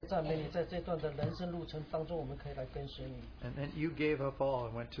赞美你，在这段的人生路程当中，我们可以来跟随你。And then you gave up all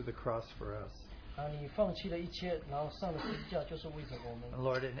and went to the cross for us. 你放弃了一切，然后上了十字架，就是为着我们。And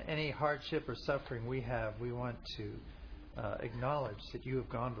Lord, in any hardship or suffering we have, we want to acknowledge that you have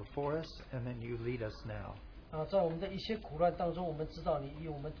gone before us, and then you lead us now. 在我们的一些苦难当中，我们知道你与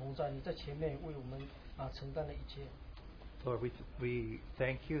我们同在，你在前面为我们承担了一切。Lord, we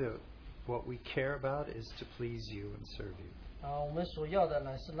thank you that what we care about is to please you and serve you. 我们所要的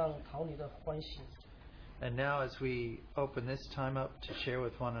乃是让讨你的欢喜。And now, as we open this time up to share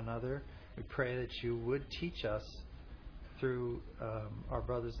with one another, we pray that you would teach us through our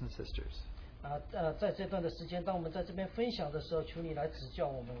brothers and sisters. 在这段的时间，当我们在这边分享的时候，求你来指教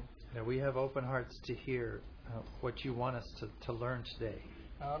我们。That we have open hearts to hear what you want us to learn today.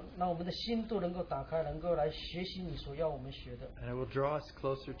 让我们的心都能够打开，能够来学习你所要我们学的。And it will draw us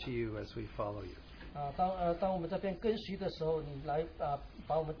closer to you as we follow you. 当我们这边跟随的时候，你来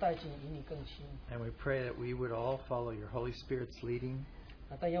把我们带进，与你更亲。And we pray that we would all follow your Holy Spirit's leading.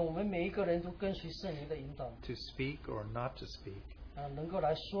 但愿我们每一个人都跟随圣灵的引导。To speak or not to speak. 能够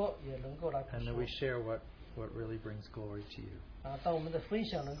来说，也能够来不说。And that we share what really brings glory to you. 当我们的分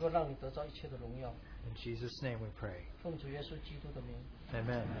享能够让你得到一切的荣耀。In Jesus' name we pray. 奉主耶稣基督的名。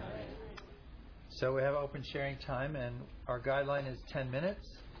Amen. So we have open sharing time, and our guideline is 10 minutes.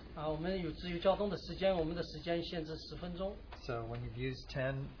 我们有自由交通的时间，我们的时间限制10分钟。So when you've used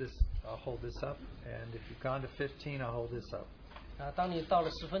 10, I'll hold this up, and if you've gone to 15, I'll hold this up. 当你到了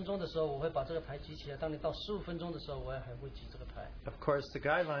10分钟的时候，我会把这个台举起来；当你到15分钟的时候，我还会举这个台。Of course, the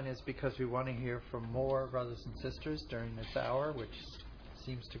guideline is because we want to hear from more brothers and sisters during this hour, which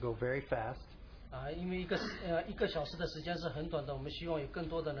seems to go very fast. 因为一个小时的时间是很短的，我们希望有更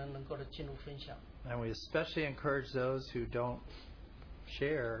多的人能够来进入分享。And we especially encourage those who don't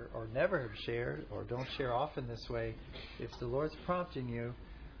share or never have shared or don't share often this way. If the Lord's prompting you,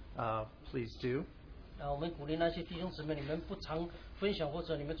 please do. 我们鼓励那些弟兄姊妹，你们不常分享或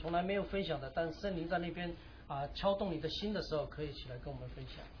者你们从来没有分享的，但圣灵在那边敲动你的心的时候，可以起来跟我们分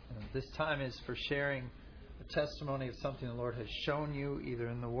享。This time is for sharing a testimony of something the Lord has shown you, either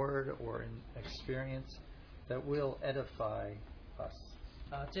in the Word or in experience, that will edify us.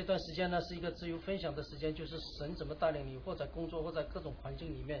 这段时间呢是一个自由分享的时间，就是神怎么带领你，或在工作或在各种环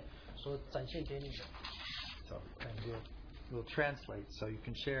境里面所展现给你的。So, and we'll translate, so you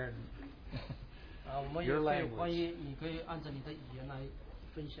can share. 我们也可以欢迎你可以按照你的语言来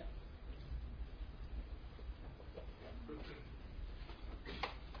分享。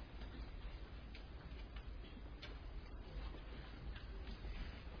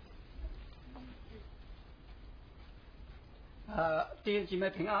弟兄姐妹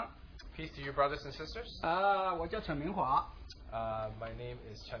平安。Peace to you, brothers and sisters. 我叫陈明华。My name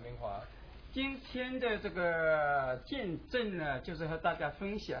is Chen Minghua. 今天的这个见证呢，就是和大家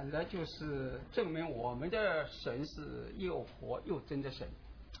分享的，就是证明我们的神是又活又真的神。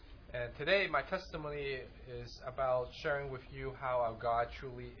And today my testimony is about sharing with you how our God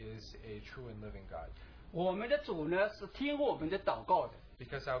truly is a true and living God. 我们的主呢是听我们的祷告的。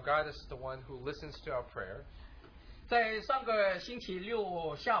Because our God is the one who listens to our prayer. 在上个星期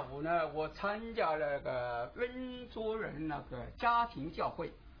六下午呢，我参加了个温州人那个家庭教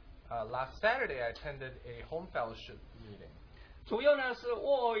会。Last Saturday, I attended a home fellowship meeting. 主要呢是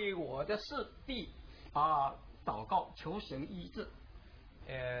为我的师弟祷告，求神医治。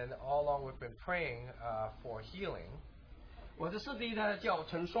And all along we've been praying for healing. 我的师弟呢叫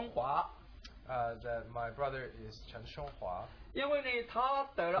陈松华。That my brother is Chen Shonghua. 因为呢，他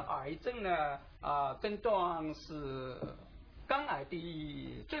得了癌症呢，诊断是肝癌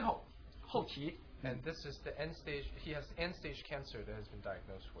的最后期。And this is the end stage. He has end stage cancer that has been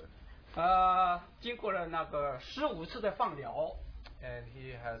diagnosed with. 经过了那个15次的放疗。And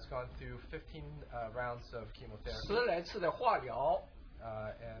he has gone through 15 rounds of chemotherapy. 10来次的化疗。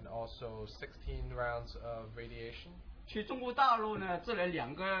And also 16 rounds of radiation. 去中国大陆呢治了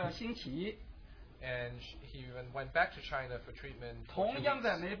2个星期。And he even went back to China for treatment. 同样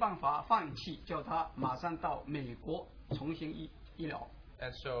的没办法放弃，叫他马上到美国重新医疗。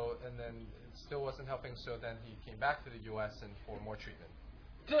And then it still wasn't helping, so then he came back to the U.S. and for more treatment.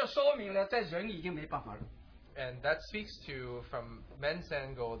 这说明了在人已经没办法了。And that speaks to, from men's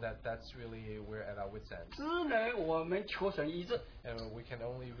angle, that's really we're at our wit's end. 只能我们求神医治。And we can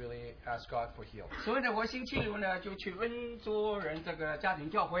only really ask God for healing. 所以呢，我星期六呢就去温州人这个家庭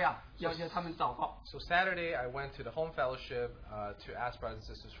教会要求他们祷告。So Saturday I went to the home fellowship to ask brothers and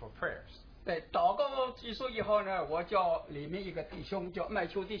sisters for prayers. 对，祷告结束以后呢，我叫里面一个弟兄叫麦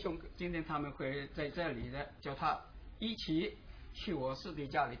秋弟兄，今天他们会在这里的，叫他一起去我师弟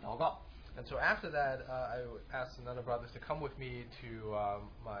家里祷告。And so after that, I asked another brothers to come with me to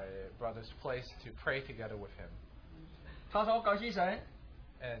my brother's place to pray together with him. 他说感谢神，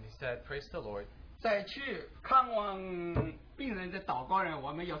 And he said, "Praise the Lord." 在去看望病人的祷告呢，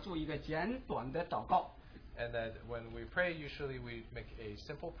我们要做一个简短的祷告。 And that when we pray, usually we make a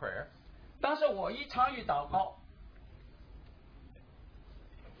simple prayer. 但是我一参与祷告，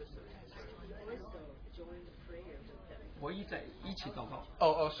 我一起祷告。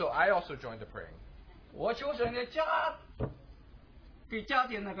 So I also joined the praying. 我求神呢给加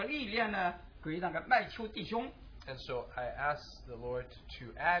点那个力量呢，给那个麦秋弟兄。 And so I asked the Lord to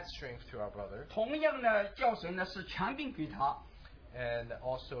add strength to our brother, 同样呢，叫神呢是权柄给他。 and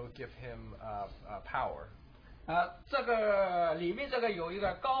also give him power. 这个里面这个有一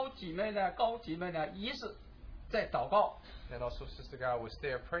个高姐妹呢，一是在祷告。 And also Sister Gao was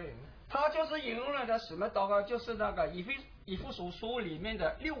there praying. 他就是引用了的什么祷告？就是那个以弗所书里面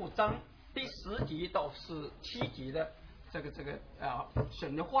的6章第10节到17节的这个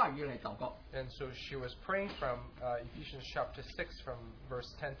神的话语来祷告。 And so she was praying from Ephesians chapter 6 from verse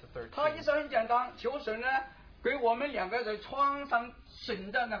 10 to 他意 13. 思很简单，求神呢给我们两个人穿上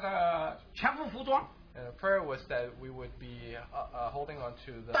神的那个全副服装， And the prayer was that we would be holding on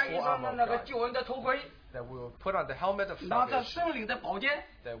to the 戴 full 上 armor 了 of 那个 God, 救恩的头盔， that we will put on the helmet of 拿着 salvation, 圣灵的宝剑，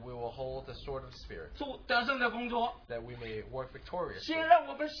 that we will hold the sword of the Spirit, 做得胜的工作。 that we may work victoriously, 先让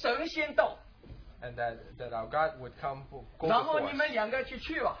我们神先到， and that our God would go 然后 before 你 us, 们两个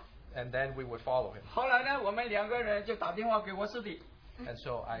去吧。 and then we would follow him. 后来呢，我们两个人就打电话给我师弟， And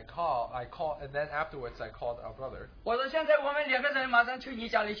so I called, and then afterwards I called our brother. 我说现在我们两个人马上去你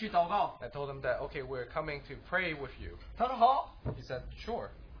家里去祷告。 I told him that, okay, we're coming to pray with you. 他说好， He said, sure.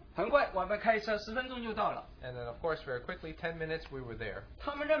 很快我们开车10分钟就到了。 And then, of course, very quickly, 10 minutes, we were there.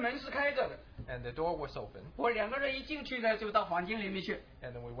 他们的门是开着的， And the door was open. 我两个人一进去呢，就到房间里面去。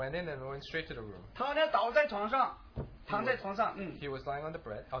 And then we went in and went straight to the room. 他呢倒在床上，躺在床上，He was lying on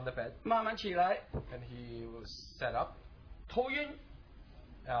the bed, 慢慢起来， and he was set up. 头晕，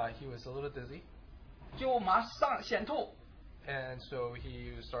 He was a little dizzy. 就马上想吐， And so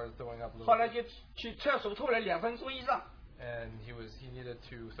he started throwing up a 后 little 来 bit. 就去厕所吐了2分钟以上， And he needed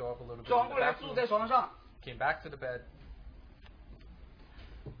to throw up a little bit 转 in 过 the 来住在 bathroom. 床上。 Came back to the bed.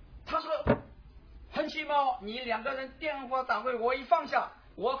 他说很奇妙，你两个人电话打回我一放下，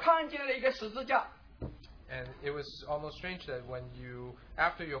我看见了一个十字架。 And it was almost strange that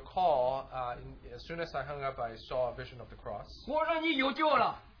after your call, as soon as I hung up, I saw a vision of the cross. 我说你有救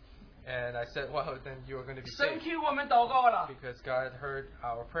了， And I said, well, then you are going to be 神 saved. 听我们祷告了， Because God heard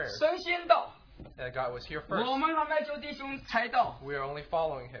our prayers. 神先到， And God was here 我 first. 们和麦球弟兄才到， We are only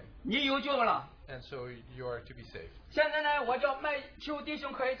following him. 你有救了。 And so you are to be saved. 现在呢，我叫麦球弟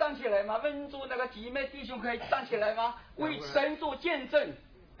兄可以站起来吗？温州那个姐妹弟兄可以站起来吗？为神做见证。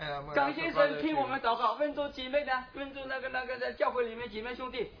 And I'm going to 感 ask 谢 my 神 brother 听我们 to, 祷告，温州姐妹呢，温州那个在教会里面姐妹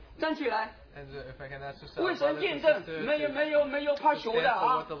兄弟站起来， and if I can ask Sister 为神 brothers 见 and 证， sisters 没有怕 to 羞 stand 的 for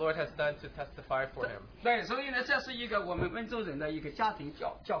啊 what。the Lord has done to testify for him. 对，所以呢，这是一个我们温州人的一个家庭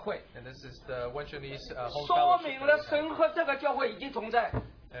教会， And this is the Wenchunese home 说 fellowship 明 that 了 we have. 神和这个教会已经同在。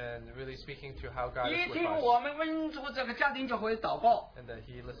 And really speaking to how God 一 is 听 with 我 us. 们温州这个家庭教会祷告， And that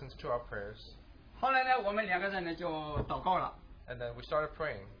he listens to our prayers. 后来呢，我们两个人呢就祷告了。 And then we started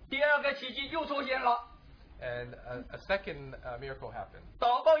praying. 第二个奇迹又出现了， And a second miracle happened.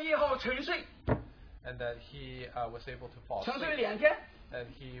 祷告以后沉睡， And that he was able to fall 沉睡 asleep. 2天。 And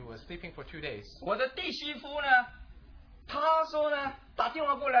he was sleeping for 2 days. 我的弟媳妇呢，她说呢，打电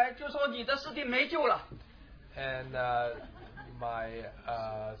话过来就说你的师弟没救了。 And my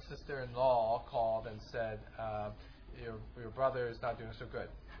sister-in-law called and said, your brother is not doing so good.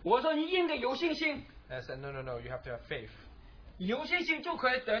 我说你应该有信心， And I said, no, you have to have faith. 有信心就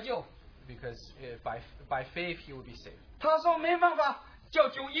可以得救。 Because by faith he will be saved. 她说没办法，叫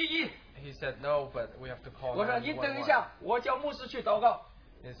911。 He said, no, but we have to call 我说你等一 911. 下，我叫牧师去祷告。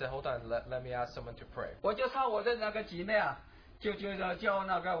 And he said, hold on, let me ask someone to pray. 我就差我的那个姐妹啊，就叫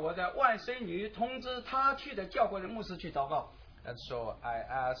那个我的外甥女通知她去的教会的牧师去祷告。 And so I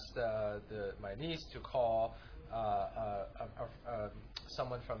asked my niece to call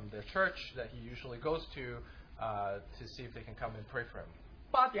someone from the church that he usually goes to see if they can come and pray for him.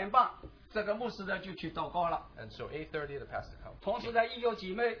 8点半，这个牧师呢就去祷告了。 And so 8:30 the pastor comes. 同时呢，也有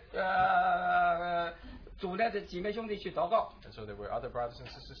姐妹组内的姐妹兄弟去祷告。 And so there were other brothers and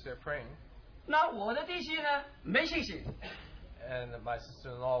sisters there praying. 那我的弟媳呢没信心 And my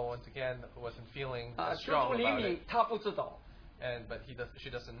sister-in-law once again wasn't feeling 啊， as 求 strong 主怜 about 悯 it. 她不知道， But she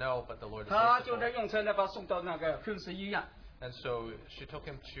doesn't know, but the Lord is 她就在 merciful. 用车呢把送到那个昆士医院。 And so she took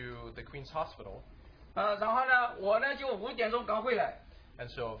him to the Queen's Hospital. 然后呢，我呢就5点钟赶回来。And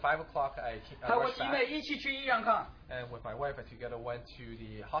so 5 o'clock, I 和我 rushed 姐 back, 妹一起去医院看， and with my wife, I together went to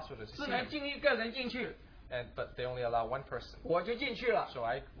the hospital to 只 see 能 him. 进一个人进去， But they only allow one person, 我就进去了， so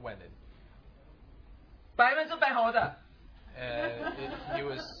I went in. 100%好的， And he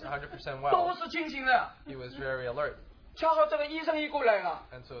was 100% 都 well. 是清醒的。 He was very alert. 恰好这个医生一过来了，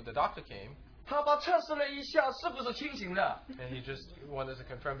 And so the doctor came, 他把测试了一下是不是清醒的， and he just wanted to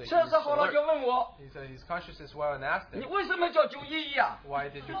confirm that he 测 was 试好了 alert. 就问我， He said he's conscious as well, and asked 你 him, 为什么叫911啊？ why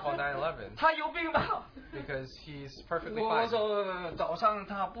did you call 911? 他有病吧？ Because he's perfectly 我 fine. 说早上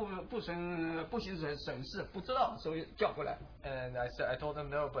他不行审视，不知道，所以叫过来。 And I told him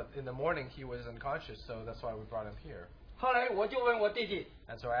no, but in the morning he was unconscious, so that's why we brought him here. 后来我就问我弟弟，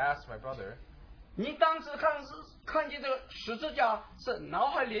 And so I asked my brother, 你当时看见这个十字架是脑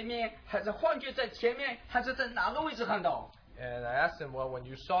海里面，还是幻觉在前面，还是在哪个位置看到？ and I asked him, well, when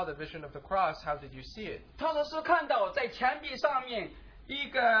you saw the vision of the cross, how did you see it? 他说是看到在墙壁上面一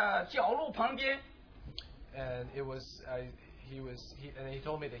个角落旁边， And it was, and he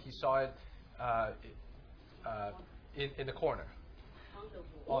told me that he saw it in the corner.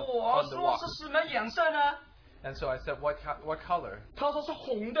 On 我 the 说 walk. 是什么颜色呢？ And so I said, what color? 他说是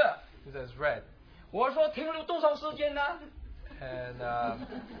红的。 He says red. 我说停留多少时间呢？ And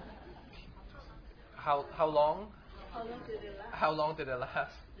how long? How long did it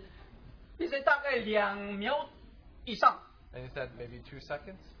last? 你说大概2秒以上。 And he said maybe 2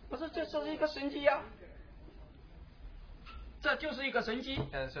 seconds. 我说这是一个神迹呀、这就是一个神迹。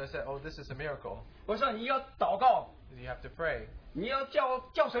 And so I said, oh, this is a miracle. 我说你要祷告， You have to pray, 你要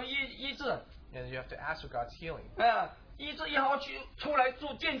叫神医治， and you have to ask for God's healing, 医治也好出来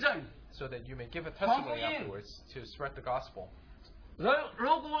做见证。 so that you may give a 传福 testimony 音。 afterwards to spread the gospel.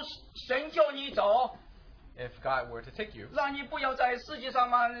 如果神叫你走， If God were to take you, 让你不要在世界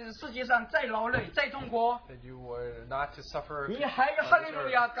上再劳累再痛苦， that you were not to suffer 你 on 还要哈利 this 路 earth,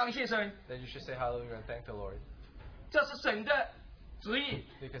 亚感谢神， then you should say hallelujah and thank the Lord, 这是神的旨意。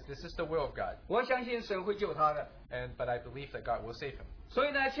 because this is the will of God. 我相信神会救他的。 But I believe that God will save him. 所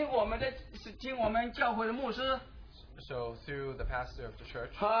以呢，请我们教会的牧师 So through the pastor of the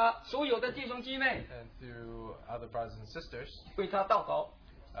church 和所有的弟兄姐妹 and through other brothers and sisters, 为他祷告，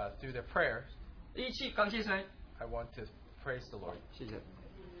 through their prayers, 一起感谢神。 I want to praise the Lord. 谢谢。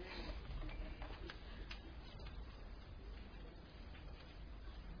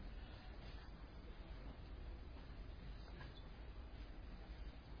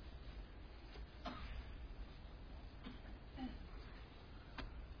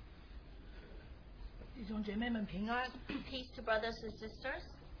弟兄姐妹们平安。 Peace to brothers and sisters.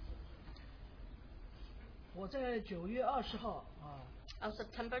 我在9月20号 On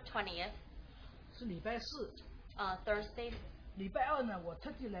September 20th, 是礼拜四， Thursday, 礼拜二呢，我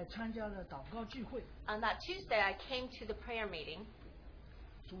特地来参加了祷告聚会。 on that Tuesday, I came to the prayer meeting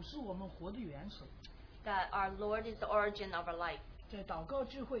主是我们活的元首， that our Lord is the origin of our life. 在祷告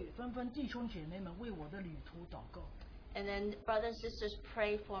聚会，纷纷弟兄姐妹们为我的旅途祷告。 And then brothers and sisters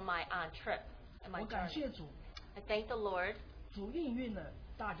pray for my trip and my 我感 journey. 谢主， I thank the Lord 主应允了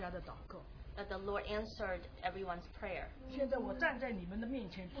大家的祷告。 that the Lord answered everyone's prayer. 现在我站在你们的面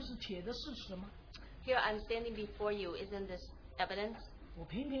前，不是铁的事实吗？ Here I'm standing before you. Isn't this evidence? 我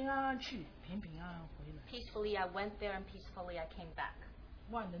平平安安去，平平安安回来。 Peacefully I went there and peacefully I came back.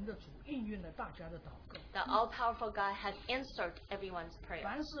 万能的主应允了大家的祷告。 The all-powerful God has answered everyone's prayer.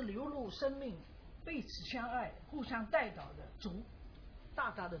 凡是流露生命、彼此相爱、互相带导的主，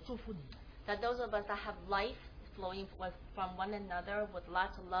大大的祝福你们。 That those of us that have life flowing from one another with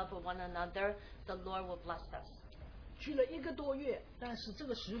lots of love with one another, the Lord will bless us. 去了1个多月，但是这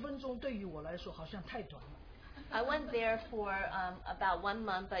个10分钟对于我来说好像太短了。 I went there for about 1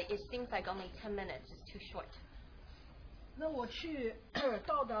 month, but it seems like only 10 minutes is too short. 那我去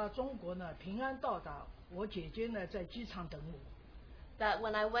到达中国呢，平安到达，我姐姐呢在机场等我。 That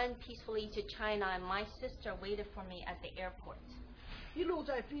when I went peacefully to China, my sister waited for me at the airport. 一路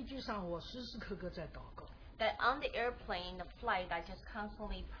在飞机上，我时时刻刻在祷告。 That on the airplane, the flight, I just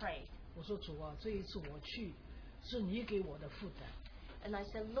constantly prayed. 我说主啊，这一次我去，是你给我的负担。 And I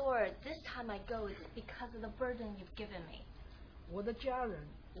said, Lord, this time I go, it's because of the burden you've given me. 我的家人，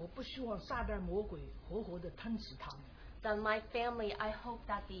我不希望撒旦魔鬼活活的吞噬他们。 That my family, I hope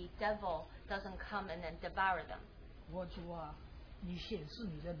that the devil doesn't come and then devour them. 我主啊，你显示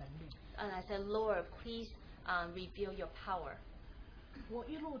你的能力。 And I said, Lord, please reveal your power. 我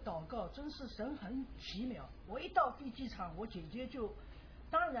一路祷告，真是神很奇妙。我一到飞机场，我姐姐就，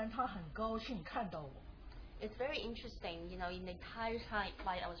当然她很高兴看到我。 It's very interesting, in the entire time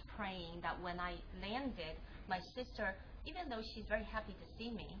while I was praying, that when I landed, my sister, even though she's very happy to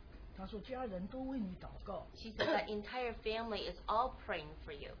see me, 他说家人都为你祷告。 She said that entire family is all praying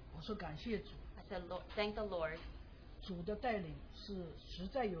for you. 我说感谢主， I said, Lord, thank the Lord 主的带领是实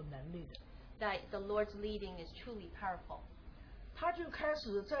在有能力的。 that the Lord's leading is truly powerful. 他就开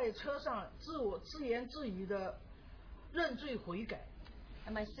始在车上自言自语的认罪悔改。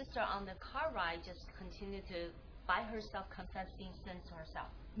 And my sister on the car ride just continued to, by herself, confessing sins to herself.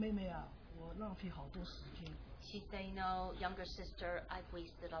 妹妹啊，我浪费好多时间。 She said, you know, younger sister, I've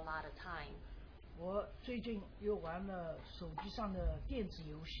wasted a lot of time. 我最近又玩了手机上的电子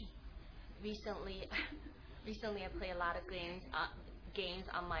游戏。 Recently, I play a lot of games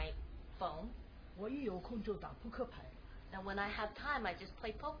on my phone. 我一有空就打扑克牌。 And when I have time, I just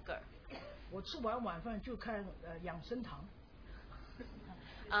play poker. 我吃完晚饭就看养生堂。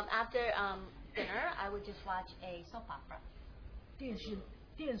 After dinner, I would just watch a soap opera.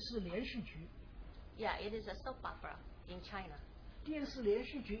 电视连续剧。 Yeah, it is a soap opera in China. 电视连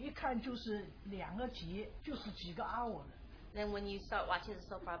续剧一看就是2个集，就是几个 hour 了。 Then when you start watching the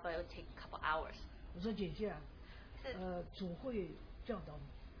soap opera, it would take a couple hours. 我说姐姐啊， So- 主会教导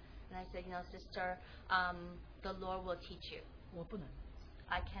你， And I said, you know, sister, the Lord will teach you. 我不能。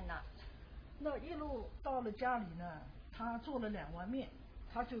 I cannot. 那一路到了家里呢，他做了2碗面，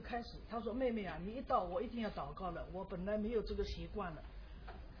他就开始他说妹妹啊，你一到我一定要祷告了，我本来没有这个习惯了。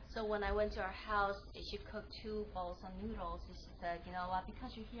 So when I went to her house, she cooked 2 bowls of noodles. And she said, you know what,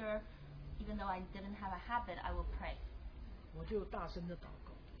 because you're here, even though I didn't have a habit, I will pray. 我就大声的祷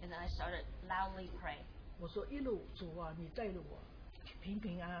告， And then I started loudly praying. 我说一路主啊，你带着我平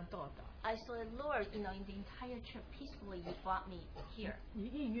平安安到达， I said, Lord, you know, in the entire trip, peacefully, you brought me here. 你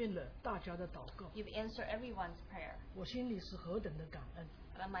应允了大家的祷告， You've answered everyone's prayer. 我心里是何等的感恩。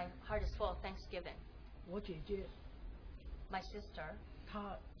 And my heart is full of thanksgiving. 我姐姐 My sister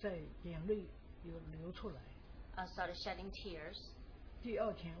她在眼泪有流出来， started shedding tears. 第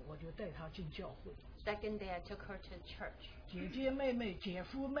2天我就带她进教会， Second day, I took her to church. 姐姐妹妹姐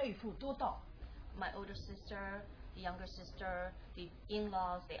夫妹夫都到， My older sister, the younger sister, the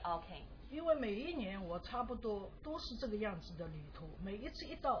in-laws, they all came. 因为每一年我差不多都是这个样子的旅途，每一次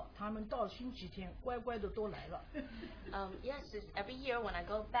一到，他们到星期天乖乖的都来了。 Yes, it's every year when I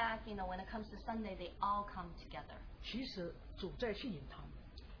go back, you know, when it comes to Sunday, they all come together. 其实主在吸引他们，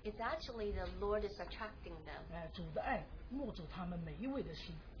 It's actually the Lord is attracting them. 哎，主的爱摸住他们每一位的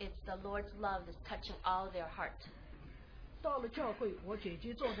心。 It's the Lord's love that's touching all their heart. 到了教会，我姐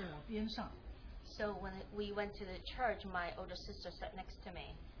姐坐在我边上， So when we went to the church, my older sister sat next to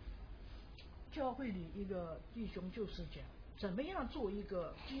me. 教会里一个弟兄就是讲，怎么样做一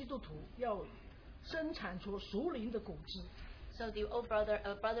个基督徒，要生产出属灵的果子。 So the old brother,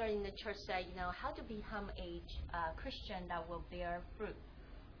 a brother in the church said, you know, how to become a Christian that will bear fruit.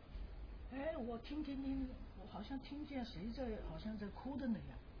 哎，我听，我好像听见谁好像在哭的那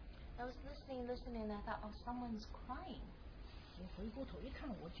样。 I was listening, and I thought, oh, someone's crying. 我回过头一看，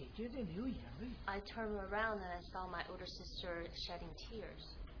我姐姐在流眼泪。 I turned around and I saw my older sister shedding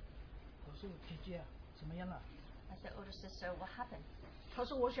tears. 我说姐姐啊，怎么样了？ I said, older sister, what happened? 她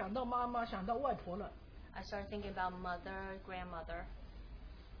说我想到妈妈，想到外婆了。 I started thinking about mother, grandmother.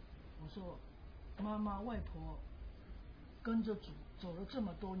 我说妈妈外婆跟着主走了这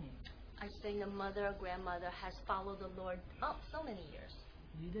么多年， I said, the mother, grandmother has followed the Lord up so many years.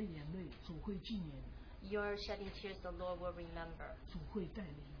 你的眼泪主会纪念你， Your shedding tears, the Lord will remember. 主会带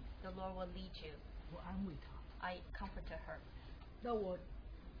领你。 The Lord will lead you. 我安慰她。 I comforted her. 那我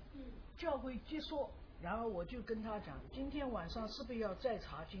教会结束，然后我就跟她讲，今天晚上是不是要再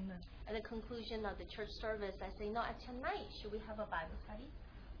查经呢？ At the conclusion of the church service, I say, no, at tonight, should we have a Bible study?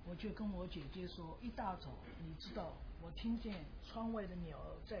 我就跟我姐姐说，一大早，你知道，我听见窗外的鸟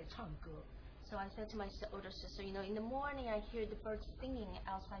儿在唱歌， So I said to my older sister, you know, in the morning I hear the birds singing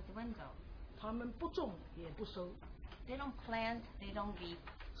outside the window. 他们不种也不收， They don't plant, they don't reap,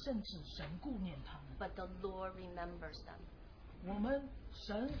 甚至神顾念他们。 but the Lord remembers them. 我们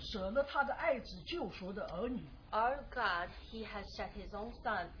神舍了他的爱子救赎的儿女， Our God, He has sent His own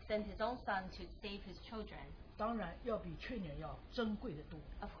Son to save His children. 当然要比去年要珍贵的多。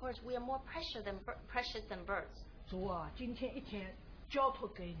 Of course, we are more precious than birds. 主啊，今天一天交托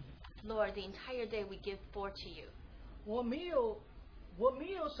给你， Lord, the entire day we give forth to you. 我没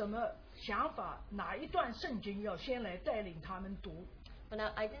有什么想法，哪一段圣经要先来带领他们读。 But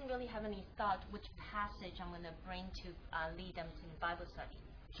now, I didn't really have any thought which passage I'm going to bring to lead them to the Bible study.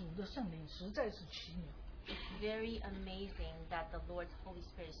 主的圣灵实在是奇妙。 It's very amazing that the Lord's Holy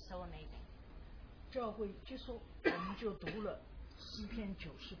Spirit is so amazing. 教会结束，我们就读了诗篇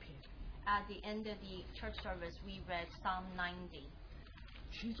90篇， At the end of the church service, we read Psalm 90.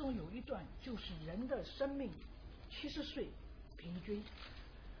 其中有一段就是人的生命70岁平均，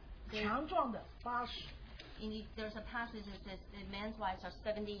强壮的80。There's a passage that says the man's wives are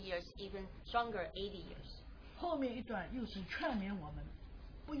 70 years, even stronger 80 years. 后面一段又是劝勉我们，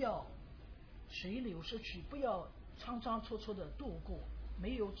不要随流失去，不要仓仓促促的度过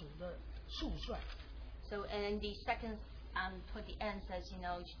没有主的数算。So, and the second, toward the end says,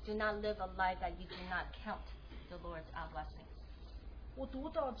 do not live a life that you do not count the Lord's blessings. 我读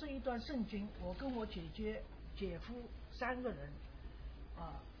到这一段圣经，我跟我姐姐、姐夫3个人，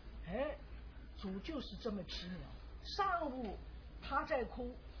主就是这么奇妙。上午他在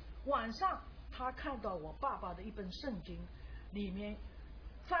哭，晚上他看到我爸爸的一本圣经，里面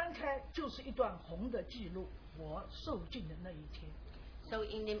翻开就是一段红的记录，我受尽的那一天。So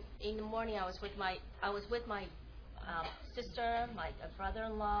in the morning, I was with my sister, my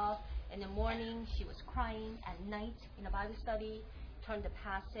brother-in-law. In the morning, she was crying. At night, in a Bible study, turned the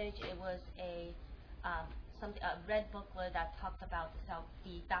passage. It was a red booklet that talked about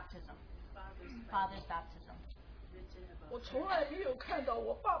the baptism, Father's baptism. 我从来没有看到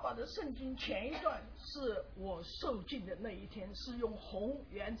我爸爸的圣经前一段是我受尽的那一天，是用红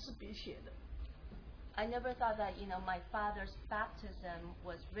圆珠笔写的。I never thought that my father's baptism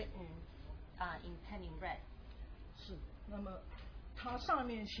was written in pen in red. 是，那么他上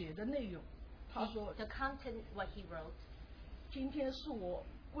面写的内容，他说 The content, what he wrote. 今天是我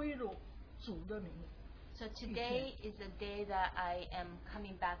归入主的名。So today is the day that I am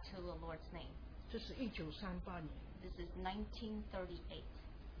coming back to the Lord's name. 这是1938年。This is 1938.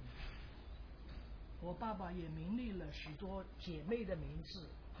 我爸爸也名立了许多姐妹的名字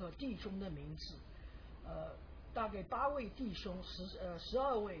和弟兄的名字，大概8位弟兄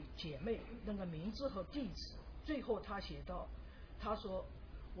，12位姐妹，那个名字和地址。最后他写道，他说：“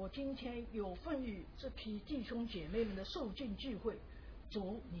我今天有份于这批弟兄姐妹们的受尽聚会，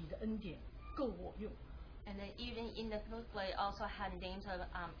主你的恩典够我用。” And then even in the booklet also had names of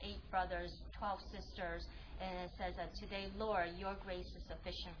 8 brothers, 12 sisters, and it says that today, Lord, your grace is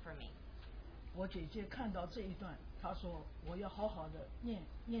sufficient for me. 我姐姐看到这一段，她说我要好好的念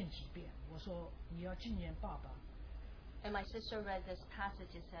几遍。我说你要纪念爸爸。And my sister read this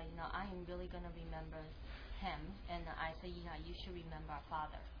passage and said, I am really going to remember him. And I said, you should remember our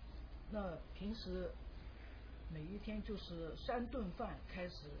father. 那平时每一天就是3顿饭开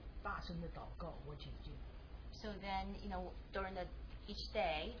始大声的祷告，我姐姐。So then, during each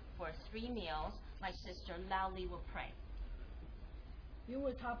day for 3 meals, my sister loudly will pray. 因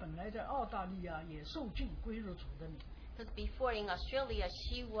为她本来在澳大利亚也受尽归入主的名。Because before in Australia,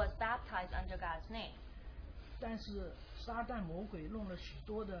 she was baptized under God's name. 但是撒旦魔鬼弄了许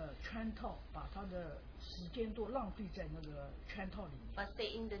多的圈套，把他的时间都浪费在那个圈套里面。But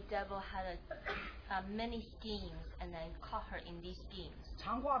Satan, the devil, had many schemes, and then caught her in these schemes.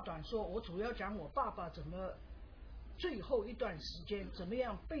 长话短说，我主要讲我爸爸怎么最后一段时间怎么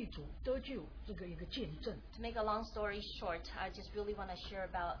样被主得救这个一个见证。To make a long story short, I just really want to share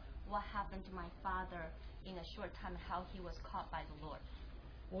about what happened to my father in a short time, how he was caught by the Lord.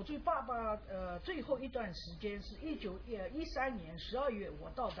 我对爸爸最后一段时间是1913年12月，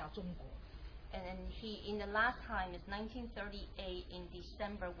我到达中国。And then in the last time is 1938 in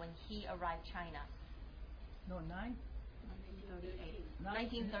December when he arrived China. No,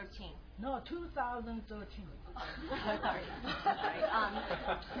 1913. No, 2013. Sorry.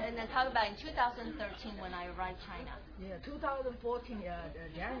 And then talk about in 2013 when I arrived China. Yeah, 2014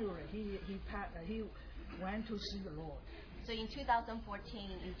 January he went to see the Lord. So in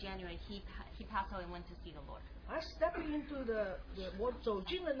 2014 in January he passed away and went to see the Lord. I stepped into the 我走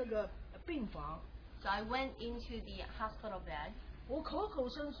进了那个病房。So I went into the hospital bed. 我口口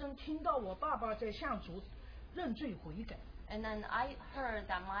声声听到我爸爸在向主认罪悔改。And then I heard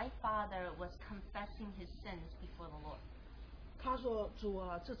that my father was confessing his sins before the Lord. 他说：“主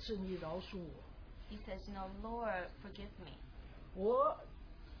啊，这次你饶恕我。” He says, Lord, forgive me. 我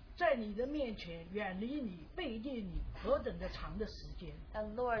在你的面前远离你，背逆你何等的长的时间。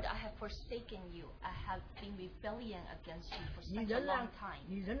And Lord, I have forsaken you. I have been rebellion against you for 你 such a 仍然 long time.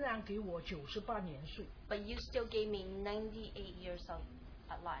 你仍然给我98年岁。But you still gave me 98 years of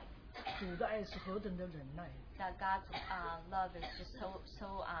life. 主的爱是何等的忍耐。That God's love is just so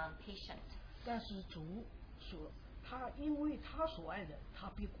patient. 但是主说，因为他所爱的，他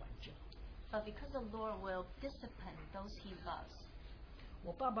必管教。But because the Lord will discipline those He loves.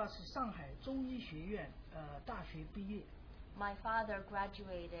 我爸爸是上海中医学院大学毕业。My father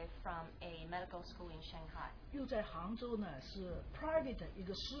graduated from a medical school in Shanghai. 又在杭州呢是 private 一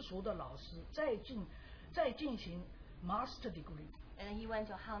个私塾的老师，再进行 master degree。And then he went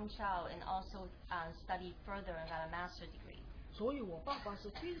to Hangzhou and also studied further and got a master's degree. 所以我爸爸是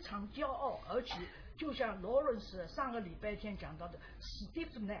非常骄傲，而且就像 Lawrence 上个礼拜天讲到的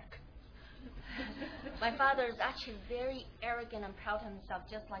stiff neck。 My father is actually very arrogant and proud of himself,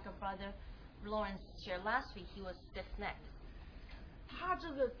 just like our brother Lawrence shared last week. He was stiff-necked. 他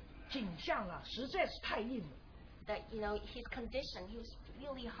这个景象啊，实在是太硬了。 That his condition, he was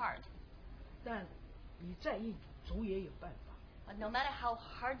really hard. 但你再硬，主也有办法。 But no matter how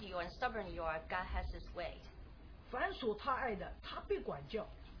hard you are and stubborn you are, God has His way. 凡所他爱的，他必管教，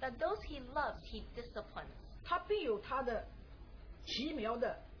 That those He loves, He disciplines. 他必有他的奇妙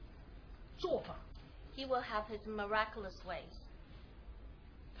的做法。 He will have His miraculous ways.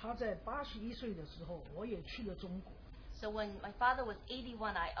 他在81岁的时候，我也去了中国。 So when my father was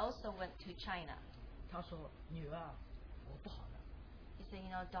 81, I also went to China. 他说：“女儿啊，我不好了， He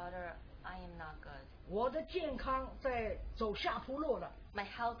said, daughter, I am not good. 我的健康在走下坡路了。” My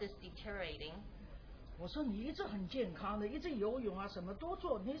health is deteriorating. 我说：“你一直很健康的，一直游泳啊，什么都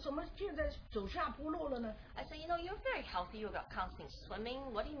做，你怎么现在走下坡路了呢 I said, you're very healthy. You're constantly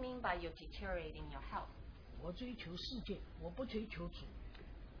swimming. What do you mean by you're deteriorating your health?？” 我追求世界，我不追求主。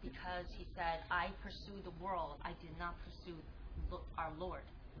 Because he said, I pursue the world. I did not pursue our Lord.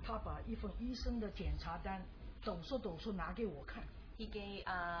 他把一份医生的检查单抖擞拿给我看。 He gave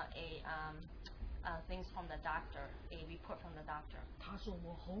things from the doctor, a report from the doctor. 他说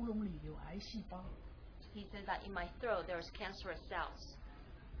我喉咙里有癌细胞。 He said that in my throat there's cancerous cells.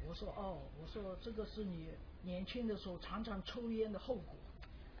 我说哦，我说这个是你年轻的时候常常抽烟的后果。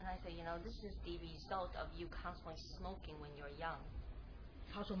 And I said, this is the result of you constantly smoking when you're young.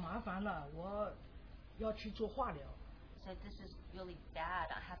 他说麻烦了，我要去做化疗。 He said, this is really bad.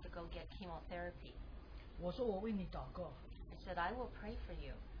 I have to go get chemotherapy. 我说我为你祷告。 I said, I will pray for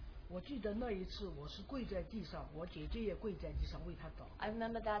you. 我记得那一次我是跪在地上，我姐姐也跪在地上为他祷。 I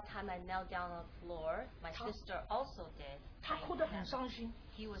remember that time I knelt down on the floor. My sister also did. 他哭得很伤心。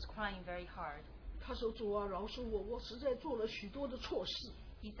 He was crying very hard. 他说主啊，饶恕我，我实在做了许多的错事。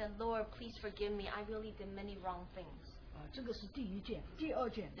 He said, Lord, please forgive me. I really did many wrong things. 这个是第一件。第二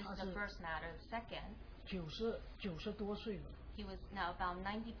件， This 他 is the 是 first matter. The second, 90多岁了。 he was now about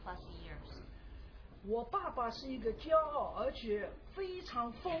 90 plus years. 我爸爸是一个骄傲而且非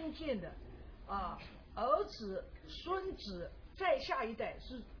常封建的，儿子、孙子再下一代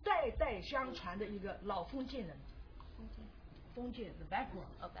是代代相传的一个老封建人。封建 the background.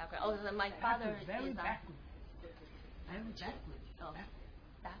 Oh, background. Oh, so my father very is backward. Very backward. oh,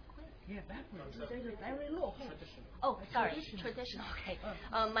 backward. Yeah, backward. 这是 very 落后。 Oh, sorry, Traditional. traditional. Okay.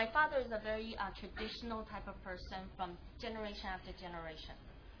 My father is a very traditional type of person from generation after generation.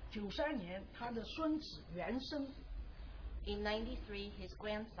 93年，他的孙子元生 In '93, his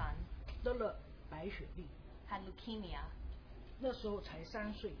grandson 得了白血病， had leukemia. 那时候才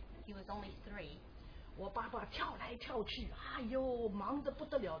3岁。 He was only 3. 我爸爸跳来跳去，哎呦，忙得不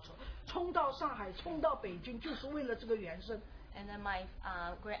得了，冲到上海，冲到北京，就是为了这个元生。 And then my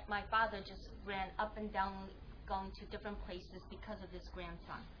father just ran up and down, going to different places because of this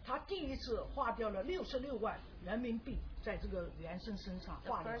grandson. 他第一次花掉了66万人民币在这个元生身上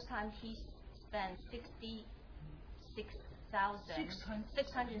The 化疗。 first time he spent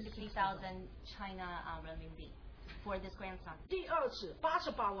 660,000 China renminbi for this grandson. 第二次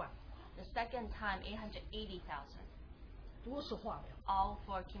88万， The second time 880,000, 都是化疗。 all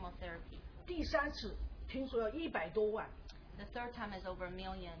for chemotherapy. 第三次听说要100多万， The third time is over 1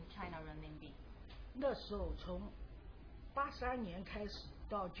 million China renminbi. 那时候从83年开始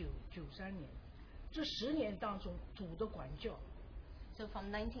到93年，这10年当中主的管教， So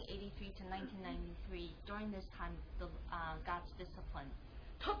from 1983 to 1993, during this time, God's discipline,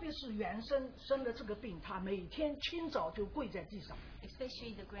 特别是元生生了这个病，他每天清早就跪在地上。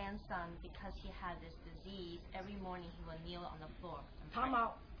 especially the grandson, because he had this disease, every morning he would kneel on the floor and 他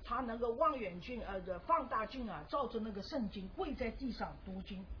pray. 那个望远镜的放大镜啊，照着那个圣经跪在地上读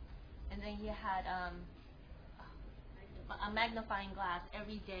经。 And then he had a magnifying glass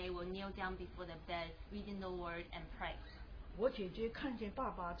every day, would kneel down before the bed, reading the word and pray. 我姐姐看见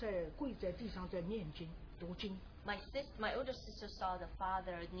爸爸在跪在地上在念经读经， My older sister saw the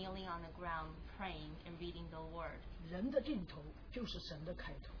father kneeling on the ground, praying and reading the word. 人的尽头就是神的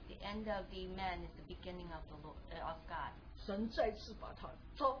开头。 The end of the man is the beginning of of God. 神再次把他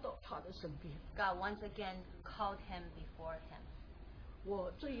招到他的身边。 God once again called him before him.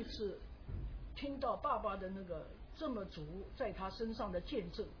 我这一次听到爸爸的那个这么足在他身上的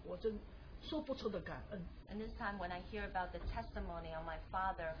见证，我真说不出的感恩。 And this time when I hear about the testimony of my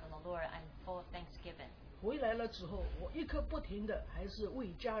father from the Lord, I'm full of thanksgiving. 回来了之后，我一刻不停的还是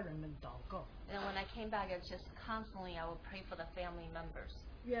为家人们祷告， And when I came back, it's just constantly I would pray for the family members.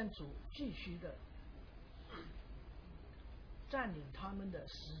 愿主继续的占领他们的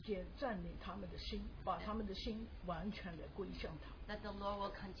时间，占领他们的心，把他们的心完全的归向他。 That the Lord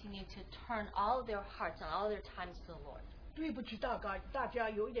will continue to turn all their hearts and all their times to the Lord. 对不起，大家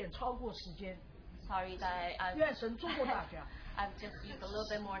有一点超过时间， Sorry that I've 愿神祝福大家。I've just used a little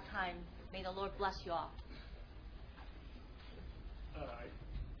bit more time. May the Lord bless you all.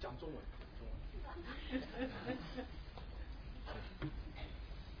 讲中文。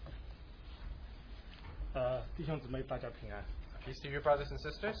弟兄姊妹，大家平安。 Peace to you, brothers and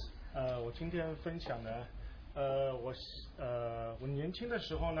sisters. 我今天分享呢，我年轻的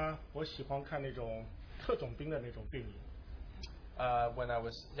时候呢，我喜欢看那种特种兵的那种电影。 When I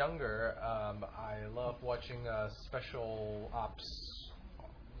was younger, I loved watching special ops,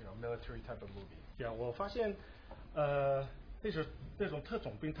 military type of movie. 我发现，那种特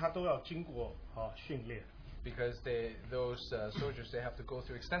种兵他都要经过训练。 Because those soldiers, they have to go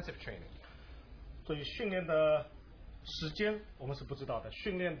through extensive training. 所以训练的时间我们是不知道的，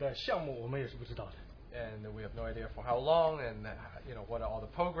训练的项目我们也是不知道的。 And we have no idea for how long, and what are all the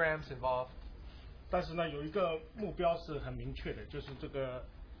programs involved. 但是呢，有一个目标是很明确的，就是这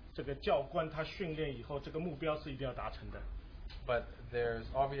个教官他训练以后，这个目标是一定要达成的。 But there's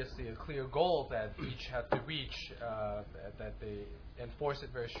obviously a clear goal that each have to reach, that they enforce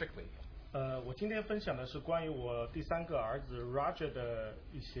it very strictly. 我今天分享的是关于我第三个儿子 Roger 的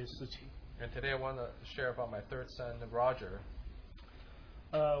一些事情。 And today I want to share about my third son, Roger.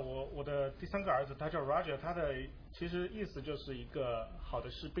 我的第三个儿子他叫 Roger， 他的其实意思就是一个好的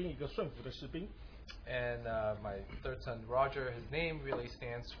士兵，一个顺服的士兵。 And my third son, Roger, his name really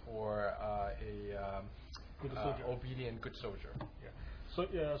stands for obedient good soldier. 所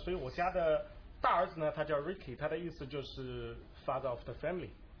以我家的大儿子呢，他叫 Ricky， 他的意思就是 Father of the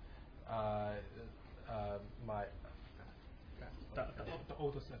family。 The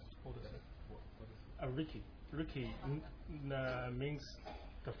older son. Ricky means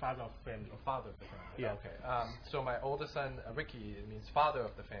the father of the family. Father of the family. Yeah. Okay. So my oldest son, Ricky, it means father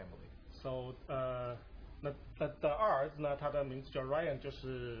of the family. So 那二儿子呢，他的名字叫 Ryan， 就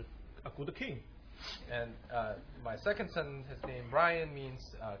是 a good king。 And my second son, his name Ryan, means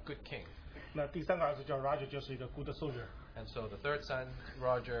good king. 那第三个儿子叫 Roger， 就是一个 good soldier。 And so the third son,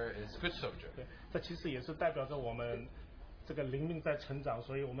 Roger, is good soldier. 对，这其实也是代表着我们这个灵命在成长，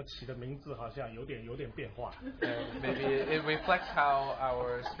所以我们起的名字好像有点变化。And maybe it reflects how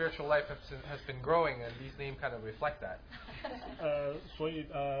our spiritual life has been growing, and these names kind of reflect that. 所以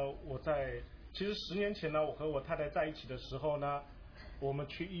其实10年前呢，我和我太太在一起的时候呢，我们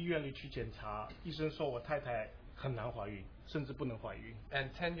去医院里去检查，医生说我太太很难怀孕，甚至不能怀孕。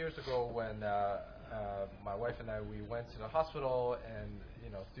 And 10 years ago, when my wife and I we went to the hospital, and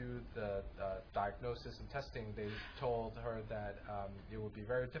through the diagnosis and testing, they told her that it would be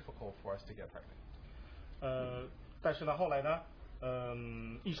very difficult for us to get pregnant. 但是呢，后来呢，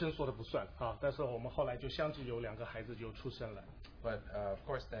医生说的不算啊，但是我们后来就相继有2个孩子就出生了。 But of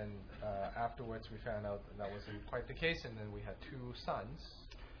course, then afterwards we found out that wasn't quite the case, and then we had 2 sons.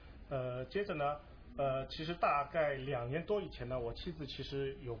 接着呢，其实大概2年多以前呢，我妻子其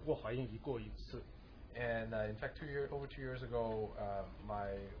实有过怀孕过一次。 And in fact, over 2 years ago,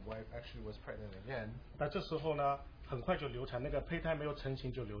 my wife actually was pregnant again. 那这时候呢，很快就流产，那个胚胎没有成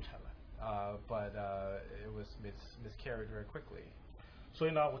型就流产了。 But it was miscarried very quickly. 所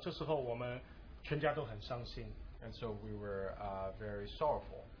以呢，这时候我们全家都很伤心。 And so we were very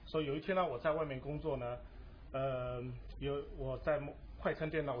sorrowful. 所以有一天呢，我在外面工作呢，我在快餐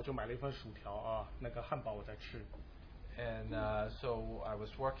店呢，我就买了一份薯条啊，那个汉堡我在吃。 And so I was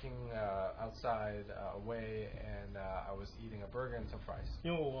working outside away, and I was eating a burger and some fries.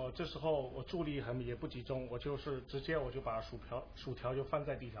 因为我这时候我注意力也不集中，我就是直接我就把薯条就翻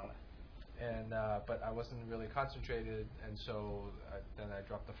在地上了。 And but I wasn't really concentrated, and so then I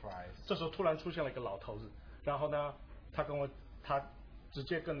dropped the fries. 这时候突然出现了一个老头子，然后呢，他直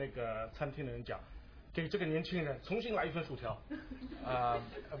接跟那个餐厅的人讲，给这个年轻人重新来一份薯条。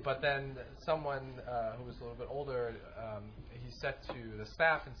But then someone who was a little bit older, he said to the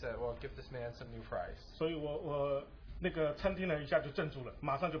staff and said, "Well, give this man some new fries." 所以我那个餐厅人一下就镇住了，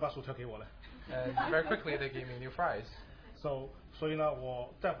马上就把薯条给我了。 And very quickly they gave me new fries. 所以呢，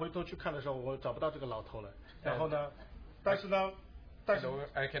我再回头去看的时候，我找不到这个老头了。然后呢，但是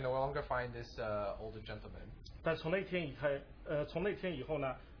I can no longer find this older gentleman. 但从那天以后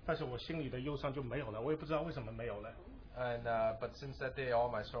呢，但是我心里的忧伤就没有了，我也不知道为什么没有了。And but since that day, all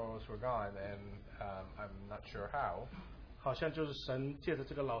my sorrows were gone, and I'm not sure how. 好像就是神借着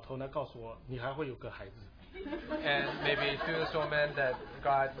这个老头呢，告诉我你还会有个孩子。 And maybe through this old man that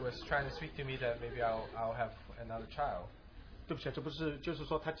God was trying to speak to me that maybe I'll have another child. 对不起，这不是，就是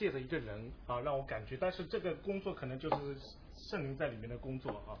说他借着一个人啊让我感觉，但是这个工作可能就是圣灵在里面的工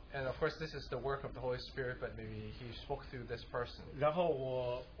作啊。 And of course, this is the work of the Holy Spirit, but maybe He spoke through this person. 然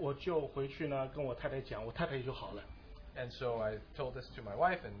后我就回去呢跟我太太讲，我太太也就好了。 And so I told this to my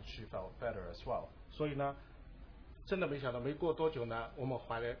wife, and she felt better as well. 所以呢，真的没想到，没过多久呢，我们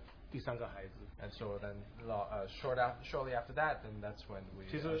怀了第3个孩子。 And so then, shortly after that, then that's when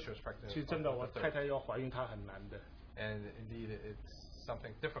she was pregnant. 其实真的，我太太要怀孕，她很难的。 And indeed, it's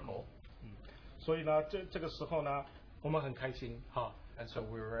something difficult. 所以呢，这个时候呢，我们很开心哈。 And so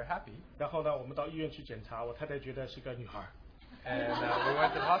we were very happy. 然后呢，我们到医院去检查，我太太觉得是个女孩。 And we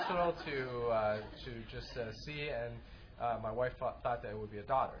went to the hospital to just see, and my wife thought that it would be a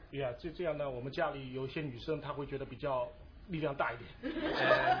daughter. 这样呢，我们家里有些女生，她会觉得比较力量大一点。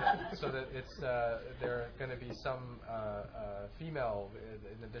 And so that there are going to be some female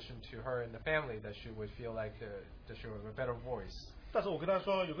in addition to her in the family that she would feel like that she would have a better voice. 但是我跟她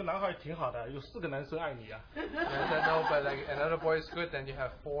说，有个男孩挺好的，有4个男生爱你啊。 And I said, no, but like, another boy is good, then you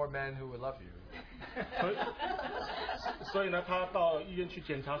have 4 men who would love you. 所以呢，她到医院去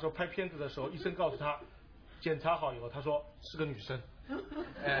检查的时候，拍片子的时候，医生告诉她，检查好以后，她说是个女生。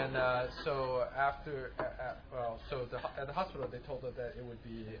 And so after, at the hospital they told her that it would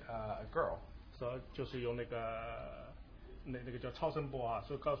be a girl. 所以就是用那个叫超声波啊，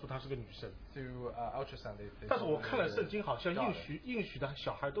所以告诉她是个女生。 Through ultrasound, they 但是 told 我 her 看了 it 圣经，好像 was 应许的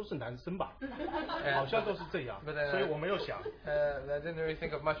小孩都是男生吧， daughter. 好像都是这样， But then 所以我没有想。 I didn't really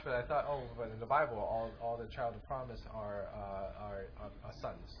think of much, but I thought, oh, but in the Bible, all the child of promise are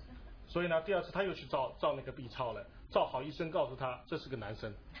sons. 所以呢，第2次他又去照那个 B 超了，照好医生告诉他这是个男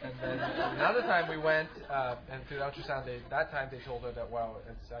生。 And then another time we went and through the ultrasound, that time they told her that, well,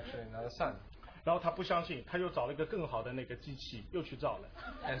 it's actually not a son. 然后他不相信，他又找了一个更好的那个机器，又去照了。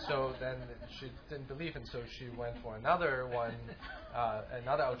 And so then she didn't believe, and so she went for another one,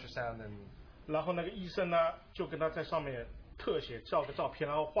 another ultrasound, and 然后那个医生呢，就跟他在上面特写照个照片，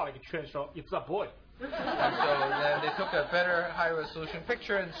然后画了一个圈，说 It's a boy。 so then they took a better, high resolution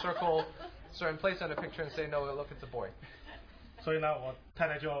picture and circle certain place on the picture and say, no, look, it's a boy. 所以呢，我太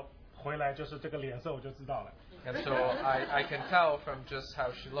太就回来，就是这个脸色我就知道了。 And so I can tell from just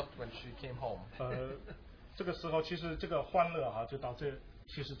how she looked when she came home. 这个时候其实这个欢乐哈，就到这，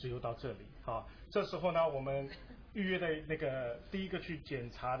其实只有到这里哈。这时候呢，我们预约的那个第一个去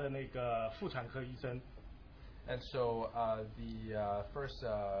检查的那个妇产科医生。 And so that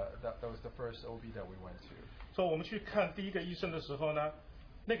was the first OB that we went to. 所以我们去看第一个医生的时候呢，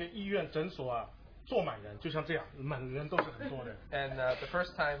那个医院诊所啊，坐满人，就像这样，满人都是很多的。 And the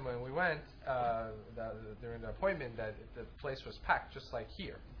first time when we went during the appointment, that the place was packed just like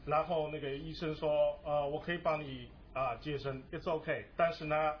here. 然后那个医生说，我可以帮你接生 ，it's okay， 但是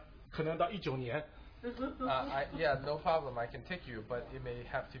呢，可能到19年。 Yeah, no problem. I can take you, but it may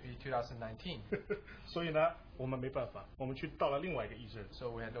have to be 2019. 所以呢，我们没办法，我们去到了另外一个医生。 So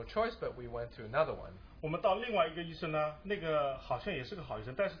we had no choice, but we went to another one. 我们到另外一个医生呢，那个好像也是个好医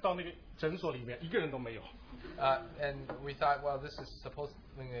生，但是到那个诊所里面一个人都没有。 And we thought, well, this is supposed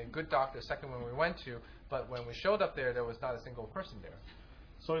to be a good doctor. Second one we went to, but when we showed up there was not a single person there.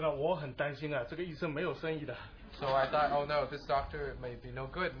 所以呢，我很担心啊，这个医生没有生意的。 So I thought, oh no, this doctor may be no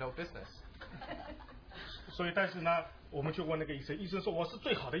good, no business. 所以，但是呢，我们就问那个医生，医生说我是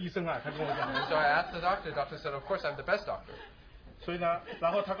最好的医生啊，他跟我讲。 And so I asked the doctor. The doctor said, of course, I'm the best doctor. 所以呢，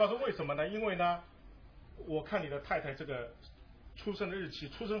然后他告诉为什么呢？因为呢，我看你的太太这个出生的日期，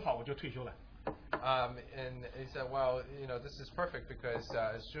出生好我就退休了。 And he said, well, you know, this is perfect because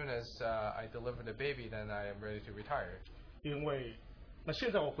as soon as I deliver the baby, then I am ready to retire. 因为那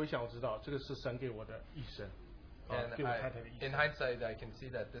现在我回想，我知道这个是神给我的医生，给我太太的医 in 生。 hindsight, I can see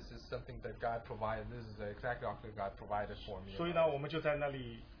that this is something that God provided. This is the exact doctor God provided for me. 所以呢，我们就在那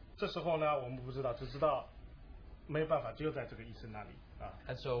里。这时候呢，我们不知道，只知道没有办法，只有在这个医生那里啊。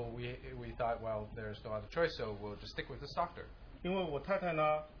 And so we thought, well, there's no other choice, so we'll just stick with this doctor. 因为我太太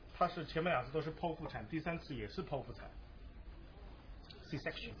呢，她是前面2次都是剖腹产，第3次也是剖腹产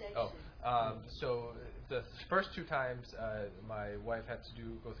 ，C-section。 Oh, so the first 2 times my wife had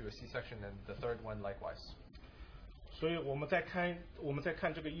to go through a C-section, and the third one likewise. 所以我们在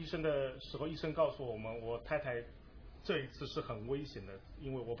看这个医生的时候，医生告诉我们，我太太这一次是很危险的，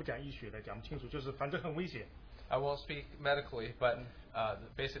因为我不讲医学的，讲不清楚，就是反正很危险。 I won't speak medically, but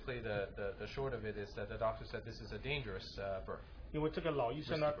basically the short of it is that the doctor said this is a dangerous birth. 因为这个老医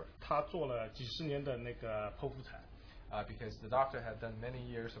生呢，他做了几10年的那个剖腹产。 Because the doctor had done many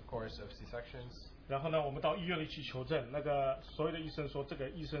years, of course, of C-sections. 然后呢，我们到医院里去求证，那个所有的医生说，这个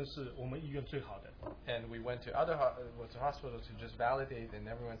医生是我们医院最好的。 And we went to other hospitals to just validate, and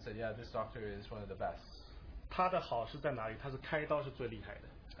everyone said, yeah, this doctor is one of the best. 他的好是在哪里？他是开刀是最厉害的。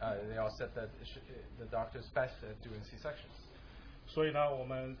 They all said that the doctor is best at doing C-sections. 所以呢，我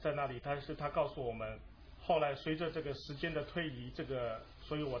们在那里，但是他告诉我们，后来随着这个时间的推移，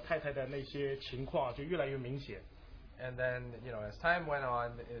所以我太太的那些情况就越来越明显。And then, as time went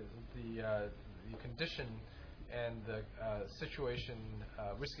on, the condition and the situation,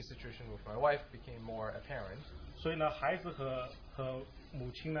 risky situation with my wife became more apparent. 所以呢，孩子和母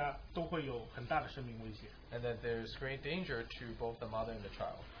亲呢都会有很大的生命危险。And that there's great danger to both the mother and the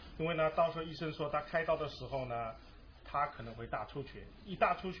child. 因为呢，到时候医生说他开刀的时候呢，他可能会大出血，一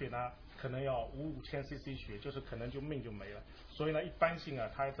大出血呢，可能要5000 cc 血，就是可能就命就没了。所以呢，一般性啊，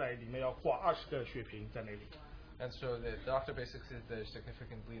他在里面要挂20个血瓶在那里。And so the doctor basically said there's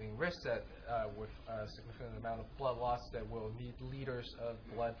significant bleeding risk that with a significant amount of blood loss that will need liters of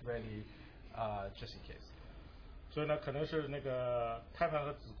blood ready just in case. 所以呢，可能是那个胎盘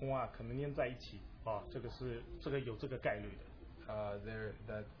和子宫啊，可能粘在一起啊，这个有这个概率的。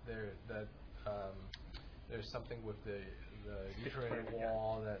There's something with the uterine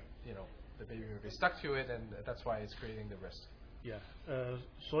wall that the baby will be stuck to it, and that's why it's creating the risk. Yeah,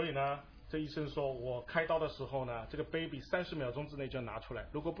 所以呢，这医生说我开刀的时候呢，这个 baby 30秒钟之内就要拿出来，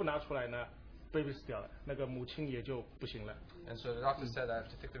如果不拿出来呢 ，baby 死掉了，那个母亲也就不行了。And so the doctor said I have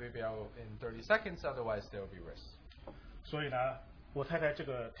to take the baby out in 30 seconds, otherwise there will be risk. 所以呢，我太太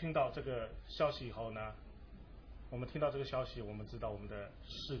听到这个消息以后呢，我们听到这个消息，我们知道我们的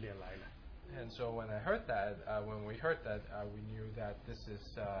试炼来了。And so when we heard that, we knew that this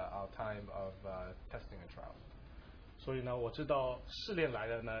is our time of testing and trial. 所以呢，我知道试炼来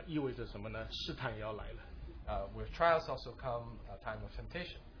了呢，意味着什么呢？试探也要来了。With trials also come a time of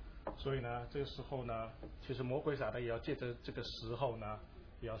temptation. 所以呢，这个时候呢，其实魔鬼撒旦也要借着这个时候呢，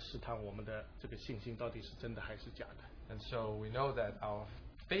也要试探我们的这个信心到底是真的还是假的。And so we know that our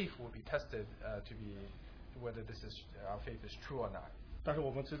faith will be tested to be whether our faith is true or not. 但是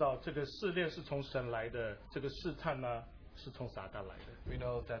我们知道这个试炼是从神来的，这个试探呢是从撒旦来的。We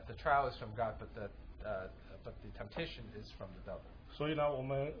know that the trial is from God, but the temptation is from the devil. 所以呢，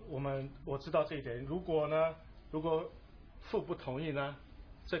我知道这一点。如果父不同意呢，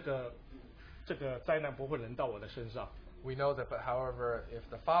这个灾难不会临到我的身上。We know that, but however, if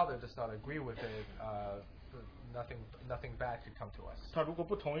the father does not agree with it, nothing bad could come to us. 他如果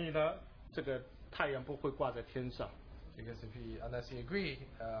不同意呢，这个太阳不会挂在天上。Because unless he agree,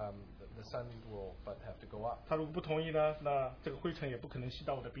 the sun will but have to go up. 他如果不同意呢，那这个灰尘也不可能吸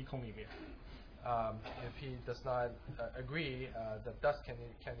到我的鼻孔里面。If he does not agree, the dust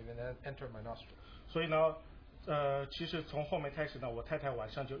can't even enter my nostrils. 所以呢，其实从后面开始呢，我太太晚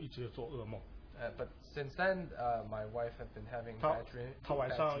上就一直做噩梦。But since then, my wife had been having bad dreams. 她晚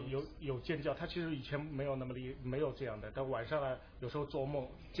上有尖叫，她其实以前没有这样的，但晚上呢，有时候做梦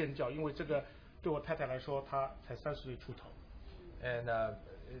尖叫，因为这个对我太太来说，她才30岁出头。And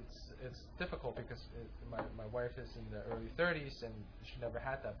it's difficult because my wife is in the early 30s and she never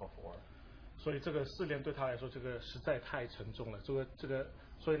had that before. 所以这个试炼对她来说，这个实在太沉重了。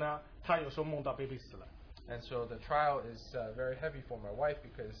所以呢，她有时候梦到 baby 死了。And so the trial is very heavy for my wife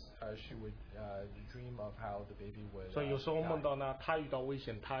because she would dream of how the baby would. 所以有时候梦到呢，她遇到危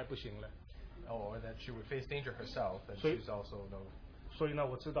险，她还不行了。Or that she would face danger herself, and she's also no. 所以呢，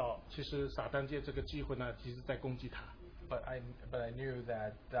我知道其实撒旦借这个机会呢，其实在攻击她。But I knew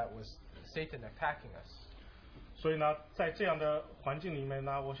that was Satan attacking us. 所以呢，在这样的环境里面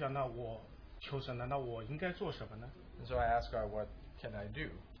呢，我想，那我求神呢，那我应该做什么呢？ And so I asked God, what can I do?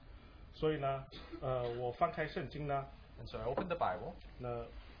 所以呢，我翻开圣经呢。And so I opened the Bible. 那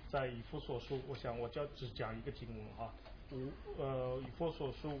在以弗所书，我想我只讲一个经文哈，以弗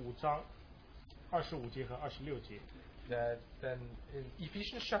所书5章25节和26节。That then in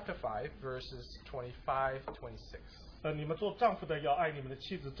Ephesians chapter 5 verses 25-26. 你们做丈夫的要爱你们的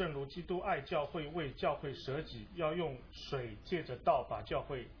妻子，正如基督爱教会，为教会舍己，要用水借着道把教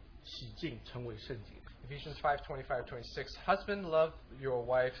会洗净，成为圣洁。Ephesians 5:25-26. Husband, love your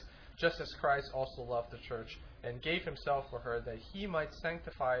wives, just as Christ also loved the church and gave himself for her, that he might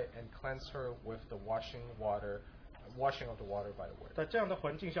sanctify and cleanse her with the washing of the water by the word. 在这样的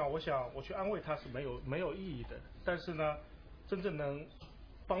环境下，我想我去安慰她是没有意义的。但是呢，真正能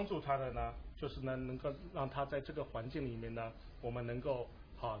帮助她的呢，就是能够让她在这个环境里面呢，我们能够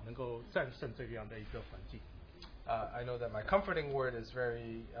战胜这样的一个环境。I know that my comforting word is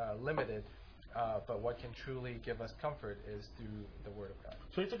very limited, but what can truly give us comfort is through the word of God.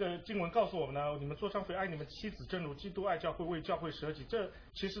 所以这个经文告诉我们呢，你们做丈夫爱你们妻子，正如基督爱教会，为教会舍己。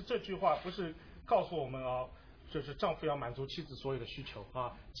其实这句话不是告诉我们就是丈夫要满足妻子所有的需求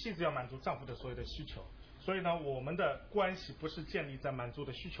妻子要满足丈夫的所有的需求。所以呢，我们的关系不是建立在满足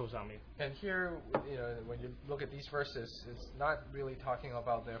的需求上面。And here, when you look at these verses, it's not really talking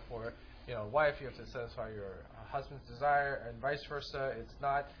about therefore wife, you have to satisfy your husband's desire, and vice versa. It's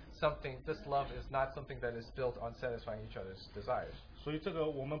not something. This love is not something that is built on satisfying each other's desires. 所以这个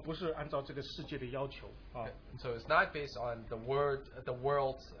我们不是按照这个世界的要求啊。So it's not based on the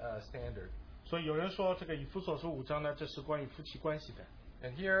world's standard. 所以有人说这个以弗所书5章呢，这是关于夫妻关系的。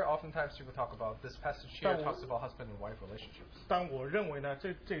And here, oftentimes people talk about this passage here talks about husband and wife relationships. 但我认为呢，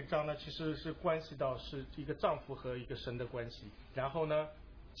这一章呢，其实是关系到是一个丈夫和一个神的关系，然后呢，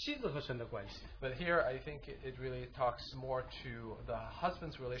妻子和神的关系。But here, I think it really talks more to the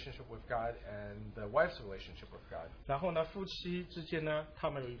husband's relationship with God and the wife's relationship with God. 然后呢，夫妻之间呢，他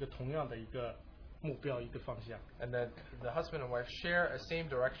们有一个同样的一个目标，一个方向。And that the husband and wife share a same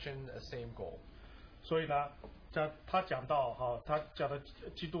direction, a same goal. 所以呢，他讲到他讲的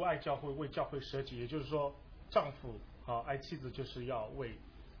基督爱教会，为教会舍己，也就是说，丈夫爱妻子就是要为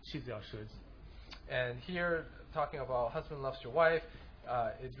妻子要舍己。And here, talking about husband loves your wife,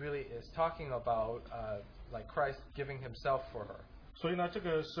 it really is talking about like Christ giving himself for her. 所以呢，这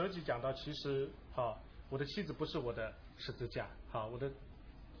个舍己讲到，其实我的妻子不是我的十字架，我的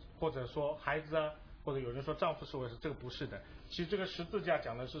或者说孩子啊，或者有人说丈夫是我的，这个不是的。其实这个十字架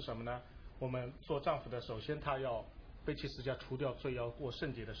讲的是什么呢？我们做丈夫的，首先他要背起十字架，除掉罪，要过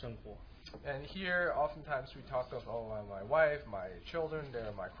圣洁的生活。And here, oftentimes we talk of, my wife, my children,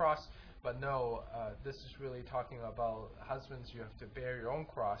 they're my cross. But no, this is really talking about husbands. You have to bear your own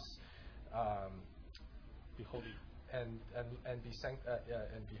cross, be holy, and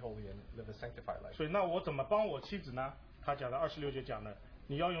be holy and live a sanctified life. 所以那我怎么帮我妻子呢？他讲的26节讲的，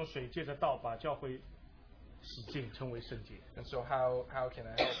你要用水借着道把教会洗净，成为圣洁。And so how can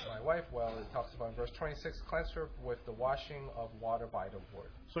I help my wife? Well, it talks about in verse 26, cleanse her with the washing of water by the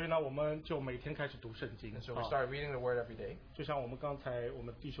word. 所以呢，我们就每天开始读圣经。And so we start reading the word every day. 就像我们刚才我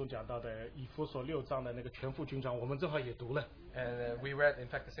们弟兄讲到的以弗所6章的那个全副军装，我们正好也读了。And we read, in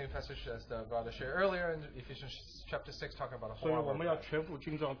fact, the same passage as the brother shared earlier in Ephesians chapter 6, talking about the whole 所以 armor 我 of 们要 God. 全副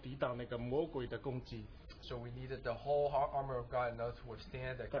军装抵挡那个魔鬼的攻击。So we needed the whole armor of God in order to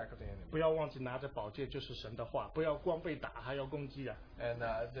withstand the attack of the enemy. 不要忘记拿着宝剑就是神的话，不要光被打还要攻击啊。And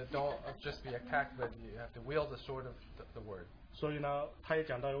don't just be attacked, but you have to wield the sword of the word. 所以呢，他也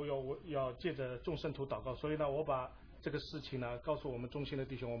讲到要借着众圣徒祷告。所以呢，我把这个事情呢告诉我们中心的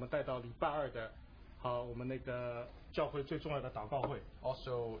弟兄，我们带到礼拜2的，我们那个教会最重要的祷告会。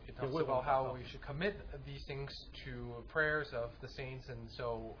Also, it talks about how we should commit these things to prayers of the saints, and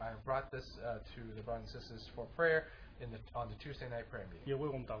so I brought this to the brothers and sisters for prayer on the Tuesday night prayer meeting. 也为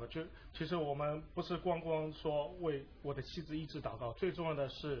我们祷告。其实我们不是光说为我的妻子医治祷告，最重要的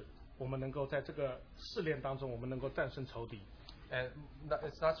是我们能够在这个试炼当中，我们能够战胜仇敌。And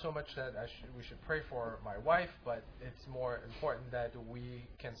it's not so much that we should pray for my wife, but it's more important that we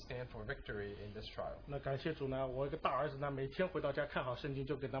can stand for victory in this trial. 那感谢主呢，我一个大儿子呢，每天回到家看好圣经，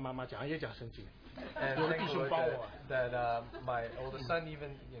就跟他妈妈讲圣经。And 有 thank 弟 the 兄 Lord 帮我。 that my oldest son,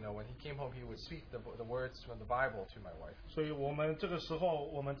 even when he came home, he would speak the words from the Bible to my wife. 所以我们这个时候，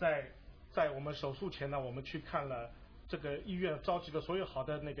我们在我们手术前呢，我们去看了这个医院召集的所有好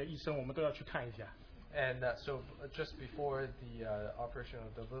的那个医生，我们都要去看一下。And so just before the operation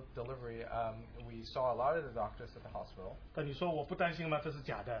of delivery, we saw a lot of the doctors at the hospital. 但你说我不担心吗？这是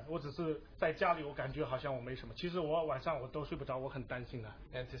假的。我只是在家里，我感觉好像我没什么。其实我晚上我都睡不着，我很担心的。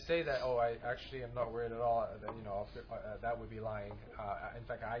And to say that, I actually am not worried at all, that would be lying. In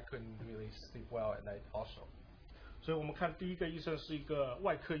fact, I couldn't really sleep well at night also. 所以我们看第一个医生是一个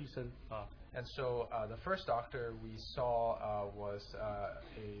外科医生啊。And so the first doctor we saw was a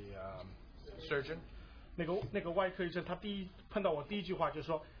surgeon. 那个外科医生，他碰到我第一句话就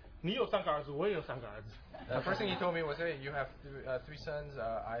说：“你有3个儿子，我也有3个儿子。” The first thing he told me was, "Hey, you have 3 sons.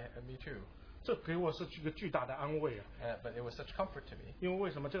 Me too." 这给我是一个巨大的安慰啊。But it was such comfort to me. 因为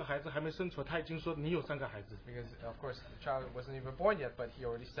为什么这个孩子还没生出来，他已经说你有3个孩子。Because of course the child wasn't even born yet, but he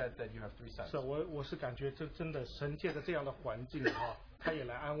already said that you have 3 sons. 是我是感觉这真的神借着这样的环境他也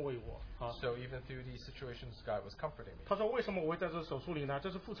来安慰我啊。So even through these situations, God was comforting me. 他说为什么我会在这手术里呢？这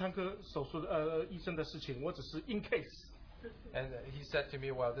是妇产科手术医生的事情，我只是 in case。 And he said to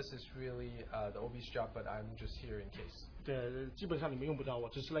me, "Well, this is really the OB's job, but I'm just here in case." 对，基本上你们用不着我，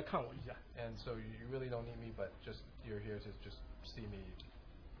只是来看我一下。And so you really don't need me, but you're here to just see me,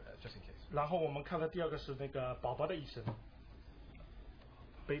 just in case. 然后我们看了第2个是那个宝宝的医生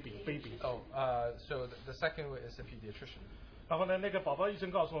 ，baby。Oh, so the second is the pediatrician. 然后呢，那个宝宝医生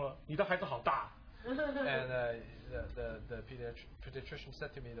告诉我，你的孩子好大。And the pediatrician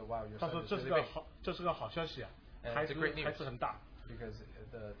said to me that, "Wow, your 他 son 说 is 这是 really 个 big." 好，这是个好消息啊， And 孩 it's 子 a great news 孩子很大。 because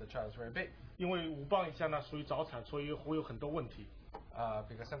the child is very big. 因为5磅以下呢属于早产，所以会有很多问题。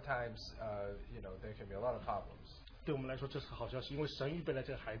Because sometimes there can be a lot of problems. 对我们来说这是好消息，因为神预备了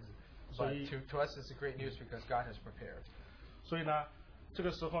这个孩子， But to us, it's a great news because God has prepared. 所以呢，这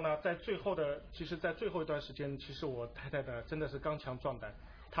个时候呢，在最后一段时间，其实我太太呢真的是刚强壮胆。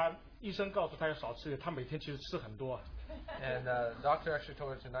她医生告诉她要少吃点，她每天其实吃很多啊。And the doctor actually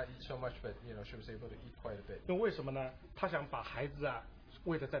told her to not eat so much, but she was able to eat quite a bit. 因为为什么呢？她想把孩子啊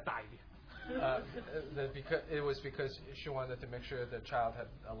喂得再大一点。because she wanted to make sure the child had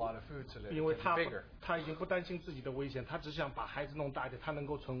a lot of food so that it 因为 could be bigger. 她已经不担心自己的危险，她只想把孩子弄大一点，她能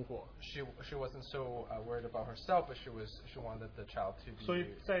够存活。She wasn't so worried about herself, but she wanted the child to be 所以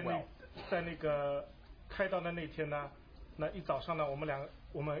well. 在那个开刀的那天呢，那一早上呢，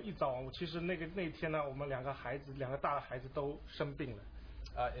我们一早其实那天呢，我们两个大的孩子都生病了。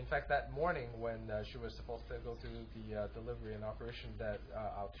In fact, that morning when she was supposed to go through the delivery and operation, that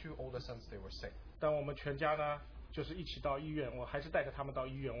our 2 older sons, they were sick. 但我们全家呢，就是一起到医院，我还是带着他们到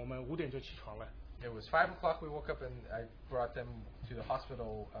医院。我们5点就起床了。It was 5 o'clock. We woke up and I brought them to the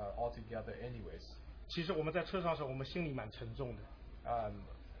hospital all together. Anyways. 其实我们在车上的时候，我们心里蛮沉重的。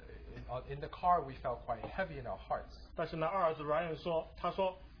In the car, we felt quite heavy in our hearts. 但是呢，二儿子 Ryan 说，他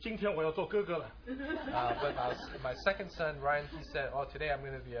说今天我要做哥哥了。But my second son Ryan, he said, "Oh, today I'm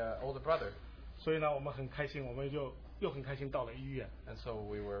going to be an older brother." 所以呢，我们很开心，我们又很开心到了医院。And so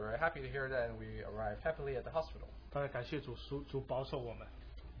we were very happy to hear that, and we arrived happily at the hospital. 当然感谢主保守我们。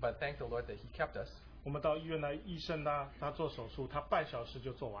But thank the Lord that He kept us. 我们到医院呢，医生呢，他做手术，他半小时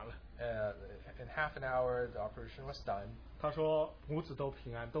就做完了。In half an hour, the operation was done. 他说母子都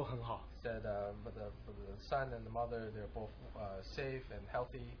平安，都很好。Said the son and the mother, they're both safe and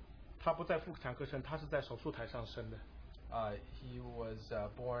healthy. 他不在妇产科生，他是在手术台上生的。He was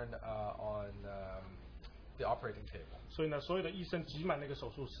born on the operating table. 所以呢，所有的医生挤满那个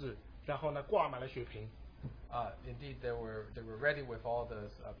手术室，然后呢，挂满了血瓶。Indeed, they were ready with all the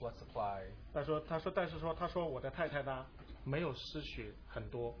blood supply. 但是我的太太呢，没有失血很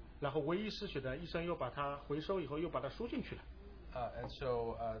多，然后唯一失血的医生又把它回收以后又把它输进去了。And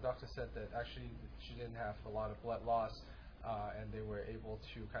so doctor said that actually she didn't have a lot of blood loss, and they were able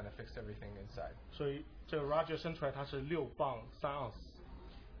to kind of fix everything inside. 所以这个 Roger 生出来他是6磅3盎司。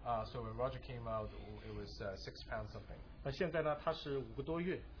So when Roger came out, it was 6 pounds something. 那现在呢，他是5个多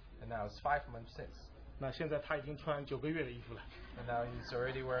月。And now it's 5 months since. 那现在他已经穿9个月的衣服了。And now he's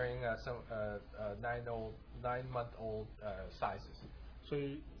already wearing some 9-month-old sizes. 所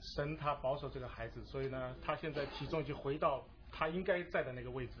以神他保守这个孩子，所以呢，他现在体重已经回到他应该在的那个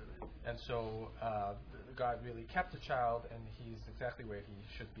位置了。And so God really kept the child, and he's exactly where he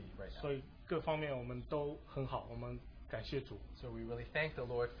should be right now. 所以各方面我们都很好，我们感谢主。So we really thank the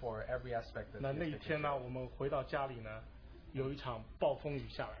Lord for every aspect that. 那一天呢，我们回到家里呢，有一场暴风雨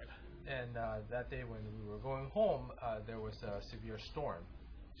下来了。And that day when we were going home, there was a severe storm.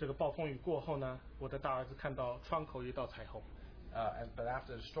 这个暴风雨过后呢，我的大儿子看到窗口有一道彩虹。But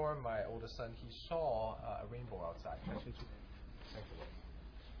after the storm, my oldest son, he saw a rainbow outside. Thank you, Lord.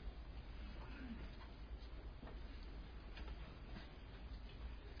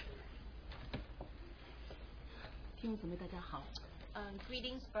 弟兄姊妹大家好。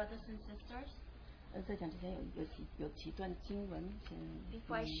Greetings, brothers and sisters. 在讲之前有几段经文，先。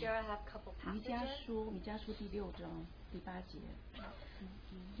Before I share, I have a couple passages. 弥迦书第6章第8节。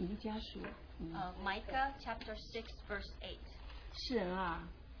弥迦书。Micah chapter 6 verse 8. 世人啊，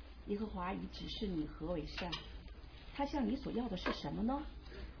耶和华已指示你何为善，他向你所要的是什么呢？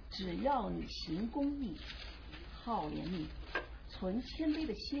只要你行公义，好怜悯，存谦卑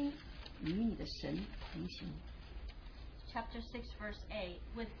的心，与你的神同行。Chapter 6 verse 8.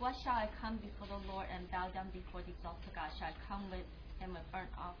 With what shall I come before the Lord and bow down before the exalted God? Shall I come with him with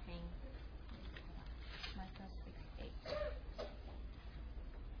burnt offering? Micah 6:8.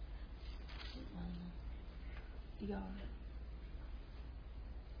 第二。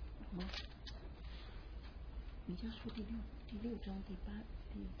弥迦书第六章第6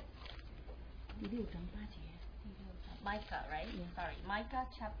章8节。Micah, right? Yeah. Sorry. Micah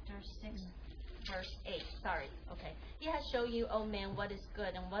chapter 6 verse 8. Sorry. Okay. He has shown you, O man, what is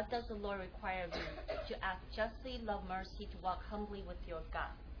good, and what does the Lord require of you? To act justly, love mercy, to walk humbly with your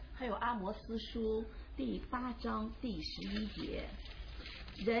God. 还有阿摩斯书第8章第11节。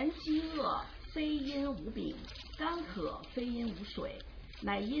人饥饿非因无饼，干渴非因无水，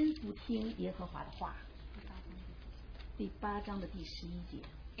乃因不听耶和华的话。第8章的第11节。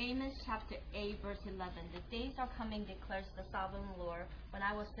Amos chapter 8 verse 11. The days are coming, declares the sovereign Lord, when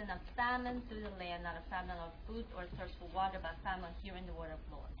I will send a famine through the land, not a famine of food or thirst for water, but famine hearing the word of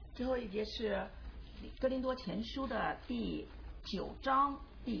the Lord. 最后一节是哥林多前书的第9章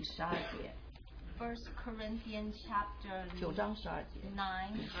第12节。 1 Corinthians chapter 9章12节。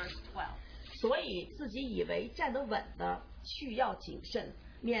 9 verse 12. 所以自己以为站得稳的，需要谨慎，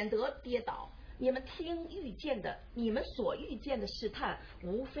免得跌倒。你们所遇见的试探，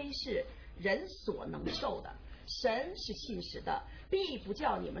无非是人所能受的。神是信实的，必不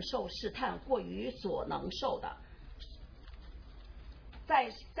叫你们受试探过于所能受的。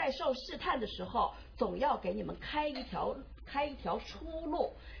在受试探的时候，总要给你们开一条出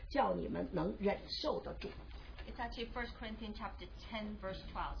路，叫你们能忍受得住。It's actually 1 Corinthians chapter 10, verse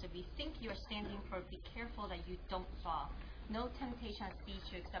 12. So if you think you are standing firm, be careful that you don't fall. No temptation has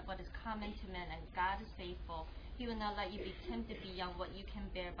seized you except what is common to men, and God is faithful. He will not let you be tempted beyond what you can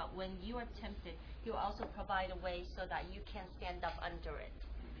bear, but when you are tempted, He will also provide a way so that you can stand up under it.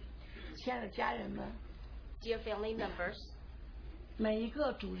 亲爱的家人们， Dear family members, 每一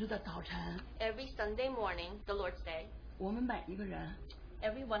个主日的早晨， every Sunday morning, the Lord's Day, 我们每一个人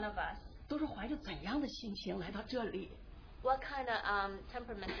every one of us, 都是怀着怎样的心情来到这里？ what kind of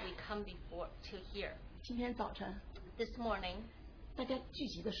temperament do we come before to here? 今天早晨 This morning, 大家聚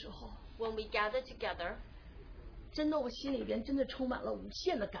集的时候， when we gather together, 真的我心里边真的充满了无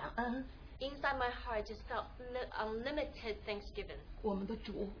限的感恩。 inside my heart just felt unlimited thanksgiving. 我们的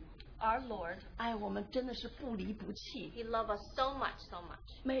主 Our Lord, 爱我们真的是不离不弃， He loves us so much, so much.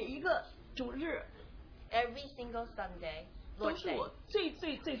 每一个主日 Every single Sunday, 都 Lord's 是我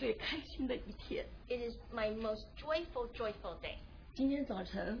Day, 最开心的一天。 it is my most joyful day. 今天早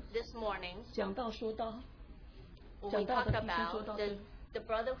晨 This morning, 讲到说到 when we 讲到 talked 的弟兄说 about 到 the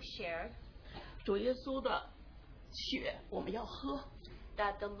brother who shared 主耶稣的血我们要喝，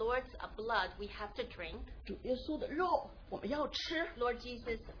 that the Lord's blood we have to drink, 主耶稣的肉我们要吃。 Lord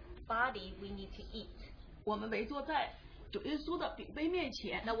Jesus' body we need to eat. 我们围坐在主耶稣的饼杯面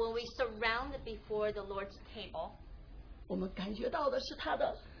前， Now when we surround before the Lord's table, 我们感觉到的是他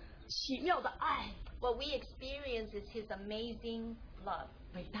的奇妙的爱， what we experience is His amazing love,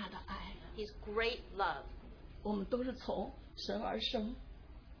 伟大的爱。 His great love. 我们都是从神而生，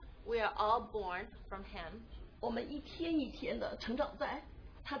 We are all born from Him, 我们一天一天的成长在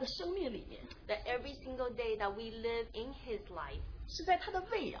他的生命里面， that every single day that we live in His life, 是在他的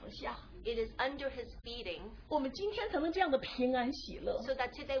喂养下， it is under His feeding, 我们今天才能这样的平安喜乐。 so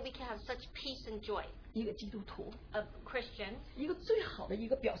that today we can have such peace and joy. 一个基督徒， Of Christians, 一个最好的一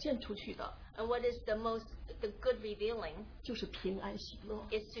个表现出去的 and what is the good revealing 就是平安喜乐。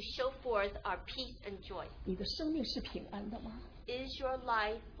 is to show forth our peace and joy. 你的生命是平安的吗？ Is your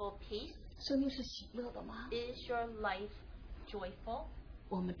life full of peace? 生命是喜乐的吗？ Is your life joyful?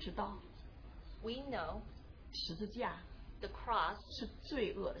 我们知道 We know 十字架 the cross, 是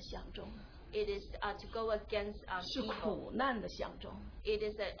罪恶的象征， it is to go against 是 evil. 苦难的象征。 It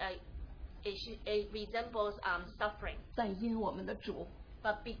is it resembles suffering. 但因我们的主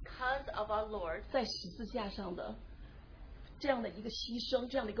But because of our Lord, 在十字架上的这样的一个牺牲，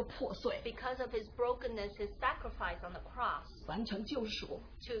这样的一个破碎， because of His brokenness, His sacrifice on the cross, 完成救赎，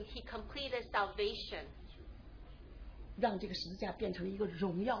 He completed salvation. 让这个十字架变成一个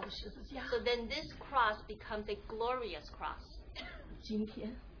荣耀的十字架。 So then this cross becomes a glorious cross. 今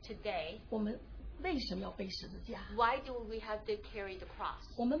天 Today, 我们为什么要背十字架？ why do we have to carry the cross?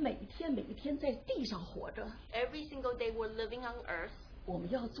 我们每一天在地上活着， Every single day we're living on earth, 我们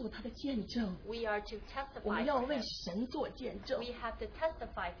要做他的见证， we are to 我 testify 们要 for 为 Him. 神做见证， We have to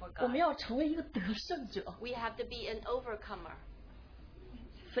testify for 我们 God. 要成为一个得胜者。 We have to be an overcomer.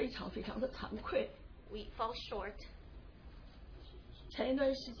 非常的惭愧。 We fall short. 前一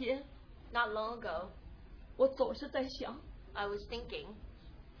段时间， Not long ago, 我总是在想， I was thinking,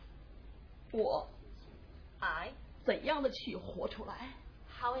 我 I, 怎样的去活出来？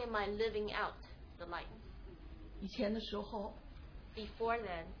 how am I living out the life? 以前的时候， Before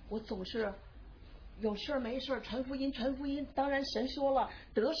then, 我总是有事儿没事儿传福音，传福音。当然，神说了，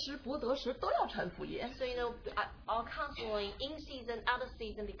得时不得时都要传福音。 so all constantly in season, out of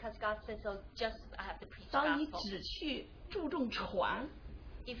season, because God says so. Just I have to preach the 当你 gospel. 只去注重传，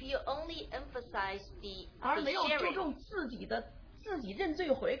 If you only emphasize the 而没有注 sharing, 重自己认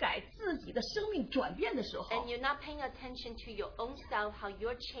罪悔改、自己的生命转变的时候， and you're not paying attention to your own self, how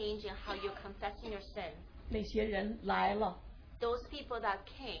you're changed and how you're confessing your sin, 那些人来了， those people that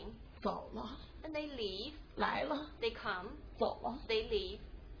came 走了， and they leave, 来了， they come, 走了， they leave.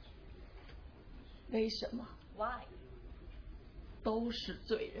 为什么？ Why? 都是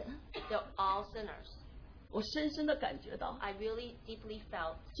罪人。 They're all sinners. 我深深的感觉到， I really deeply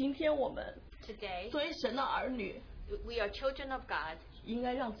felt 今天我们 today 作为神的儿女， we are children of God, 应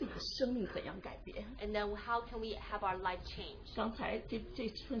该让自己的生命怎样改变？ and then how can we have our life changed? 刚才这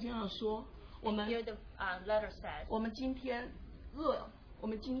圣经上说，我们 Here the letter says 我们今天饿，我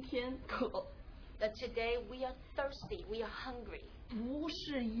们今天渴， that today we are thirsty, we are hungry. 不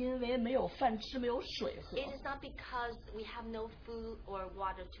是因为没有饭吃、没有水喝， It is not because we have no food or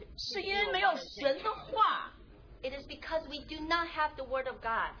water to 是 eat 因为 or 没有 water to 神 drink. 的话。 It is because we do not have the word of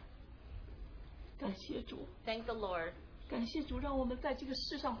God. 感谢主， Thank the Lord. 感谢主，让我们在这个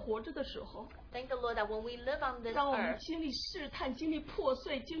世上活着的时候， Thank the Lord that when we live on this 让我们 earth, 经历试探、经历破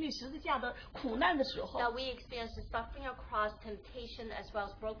碎、经历十字架的苦难的时候， that we experience the suffering of cross, temptation, as well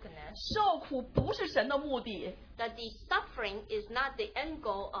as brokenness. 受苦不是神的目的， That the suffering is not the end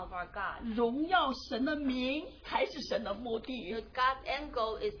goal of our God. 荣耀神的名才是神的目的。 The God's end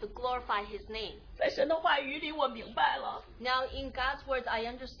goal is to glorify His name. 在神的话语里，我明白了 Now, in God's words, I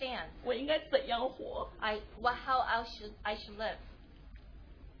understand 我应该怎样活。 how I should live.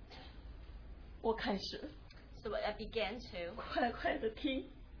 我开始 So I began to. 快快的听，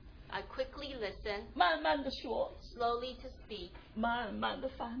 I quickly listen, 慢慢的说， slowly to speak, 慢慢的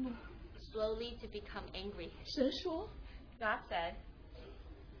发怒。 slowly to become angry. 神说 God said,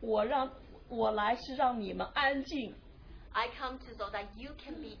 我来是让你们安静， I come to so that you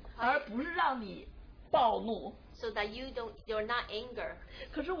can be 而 quiet, 不是让你暴怒。 so that you're not anger.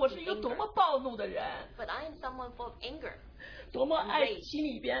 可是我是一个多么暴怒的人， But I am someone full of anger. 多么爱心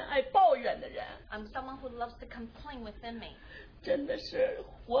里边爱抱怨的人， I'm someone who loves to complain within me. 真的是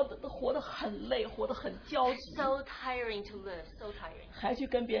活得很累，活得很焦急， So tiring to live, so tiring. 还去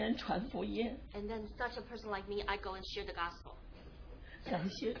跟别人传福音。 And then such a person like me, I go and share the gospel. 感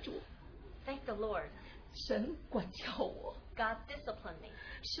谢主， Thank the Lord. 神管教我， God disciplined me.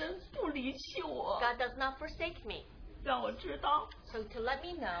 神不离弃我， God does not forsake me. 让我知道 So to let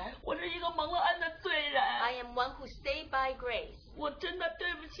me know, 我是一个蒙了恩的罪 I 人， am one who saved by grace. 我真的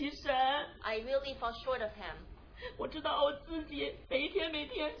对不起神。 I really fall short of Him. 我知道我自己每天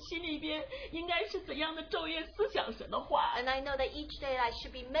心里边应该是怎样的昼夜思想神的话， And I know that each day I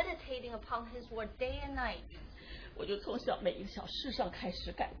should be meditating upon His word day and night. 我就从每一个小事上开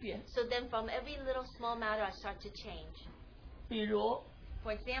始改变。 So then from every little small matter I start to change. 比如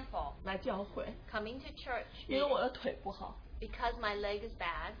For example, 来教会， coming to church 因为我的腿不好， because my leg is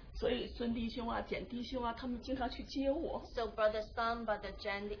bad. 所以孙弟兄啊、简弟兄啊，他们经常去接我， So Brother Sun, Brother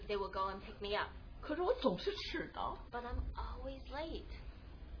Jen, they will go and pick me up. 可是我总是迟到。 But I'm always late.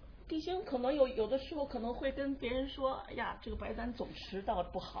 弟兄可能有的时候可能会跟别人说：“哎呀，这个白丹总迟到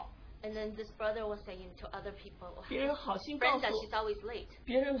不好。 And then this brother was saying to other people, "Oh, ”别人好心 friend 告 that 诉 she's always late.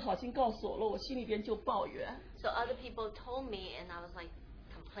 别人好心告诉我了，我心里边就抱怨。 So other people told me, and I was like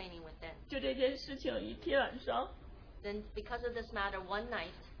complaining within. 就这件事情，一天晚上， Then because of this matter, one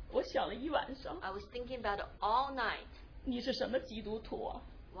night 我想了一晚上， I was thinking about it all night. 你是什么基督徒啊？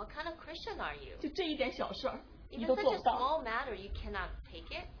 What kind of Christian are you? 就这一点小事儿，你 Even 都 such 做 a 不到。 small matter, you cannot take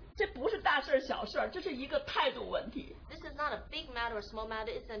it. 这不是大事儿小事儿，这是一个态度问题。 This is not a big matter or small matter.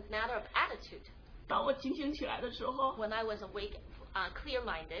 It's a matter of attitude. 当我清醒起来的时候， When I was awake,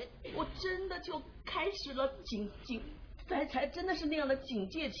 clear-minded, 我真的就开始了才真的是那样的警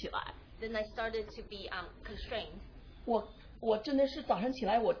戒起来。 then I started to be constrained. 我真的是早上起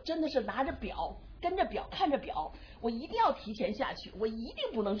来，我真的是拿着表，跟着表，看着表，我一定要提前下去，我一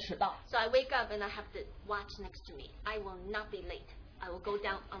定不能迟到。 So I wake up and I have the watch next to me. I will not be late. I will go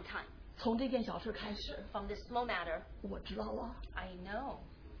down on time. 从这件小事开始， From this small matter, 我知道了 I know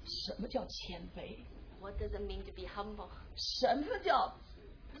什么叫谦卑， what does it mean to be humble. 什么叫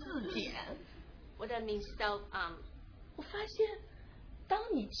自检。 What that means我发现，当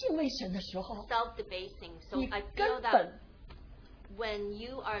你敬畏神的时候， self-debasing. So 你 I 根 feel that 本 when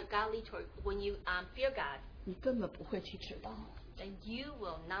you are godly toward, when you fear God, 你根本不会去迟到， then you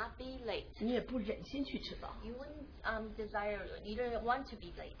will not be late. 你也不忍心去迟到。 You wouldn't desire, you don't want to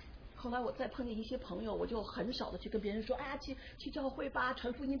be late. 后来我再碰见一些朋友，我就很少的去跟别人说，哎呀，去教会吧，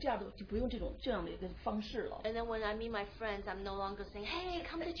传福音这样的，就不用这样的一个方式了。 And then when I meet my friends, I'm no longer saying, "Hey,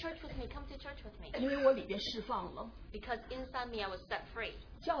 come to church with me. Come to church with me." 因为我里边释放了， Because inside me, I was set free.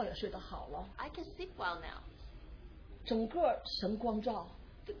 觉也睡得好了， I can sleep well now. 整个神光照。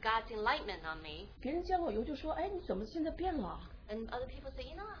 God's enlightenment on me. 别人见我以后就说，哎，你怎么现在变了， And other people say,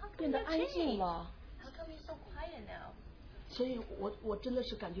 how come 变得 you 安静 changed? 了？ How come you're so quiet now? 所以我真的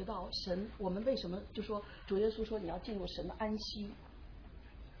是感觉到神，我们为什么就说主耶稣说你要进入神的安息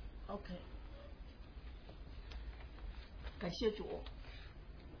 ？OK， 感谢主，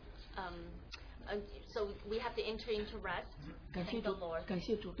 So we have to enter into rest. 感谢 Thank the 主 Lord.，感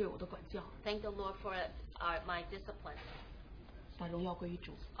谢主对我的管教， Thank the Lord for my discipline. 把荣耀归于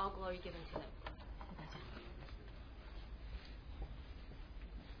主。 All glory given to Him. 谢谢大家。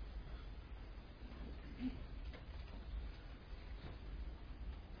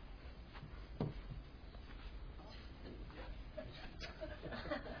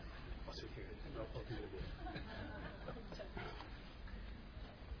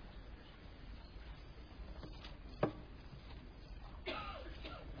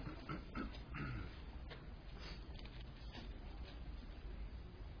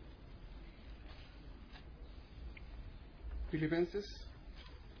Filipenses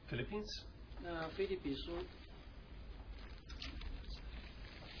Philippians 那腓立比书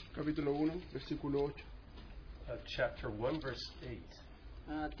capítulo 1, versículo 8. chapter 1 verse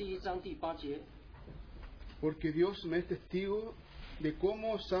 8.第1章第8节， Porque Dios me es testigo de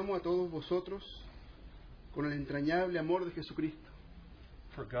cómo os amo a todos vosotros con el entrañable amor de Jesucristo.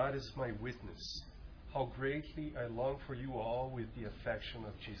 For God is my witness, how greatly I long for you all with the affection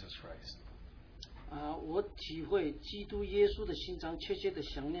of Jesus Christ. 我体会基督耶稣的心肠，切切的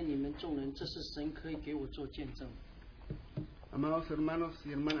想念你们众人，这是神可以给我做见证。 Amados hermanos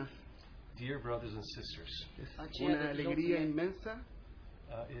y hermanas, Dear brothers and sisters, es una alegría inmensa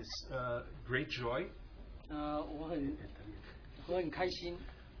it's great joy 我很开心，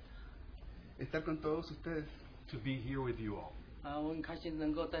 estar con todos ustedes. to be here with you all. 我很开心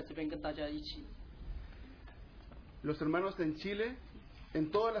能够在这边跟大家一起。 Los hermanos en Chile, en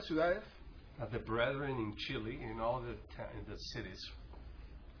todas las ciudades, The brethren in Chile, in all the cities,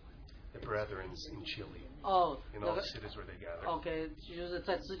 the brethren in Chile, 哦， in 那 all 个 the cities where they gather. OK， 就是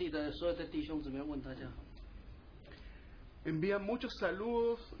在智利的所有的弟兄姊妹问大家好。 envían muchos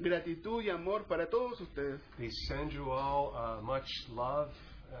saludos, gratitud y amor para todos ustedes. They send you all much love,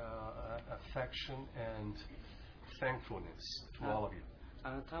 affection, and thankfulness to all of you.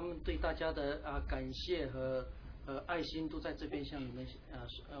 他们对大家的感谢和爱心都在这边向你们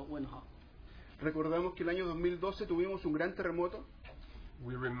问好。 Recordamos que el año 2012 tuvimos un gran terremoto.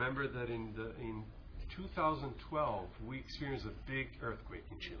 We remember that in 2012 we experienced a big earthquake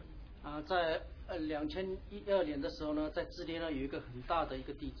in Chile. 在2012年的时候呢，在智利呢有一个很大的一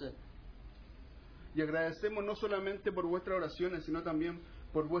个地震。 Y agradecemos no solamente por vuestras oraciones, sino también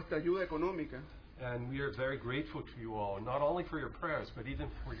por vuestra ayuda económica. And we are very grateful to you all, not only for your prayers, but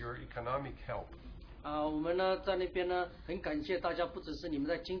even for your economic help. 我们呢在那边呢很感谢大家，不只是你们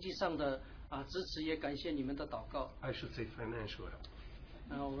在经济上的支持，也感谢你们的祷告。 I should say financial help.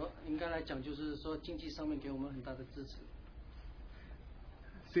 我应该来讲就是说经济上面给我们很大的支持。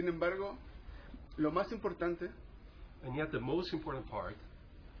 Sin embargo, lo más importante And yet the most important part,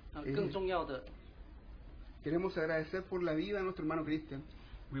 更重要的， queremos agradecer por la vida de nuestro hermano Cristian.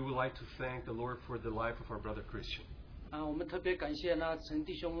 we would like to thank the Lord for the life of our brother Christian. 我们特别感谢那陈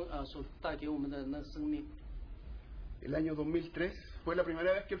弟兄所带给我们的那生命。 El año 2003 fue la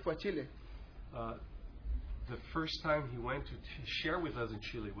primera vez que él fue a Chile. The first time he went to share with us in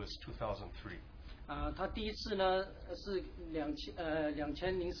Chile was 2003. 他第一次呢是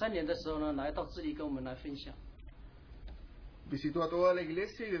2003年的时候呢来到智利跟我们来分享。 Visitó a toda la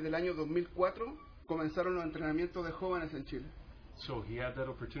iglesia y desde el año 2004 comenzaron los entrenamientos de jóvenes en Chile. So he had that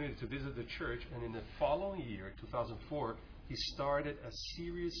opportunity to visit the church, and in the following year, 2004, he started a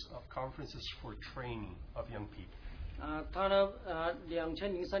series of conferences for training of young people. 他呢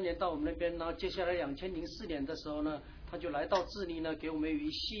2003年到我们那边，然后接下来2004年的时候呢，他就来到智利呢，给我们有一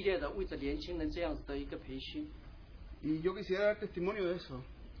系列的为着年轻人这样子的一个培训。 Y yo quisiera dar testimonio de eso.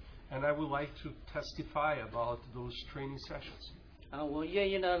 And I would like to testify about those training sessions. 我愿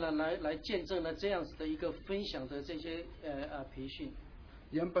意呢来见证呢这样子的一个分享的这些培训。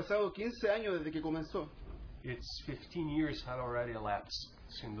 Ya han pasado 15 años desde que comenzó. It's 15 years had already elapsed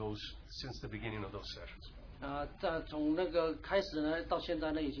since the beginning of those sessions. 从那个开始呢到现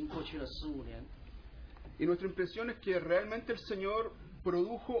在呢已经过去了15年。 Y nuestra impresión es que realmente el Señor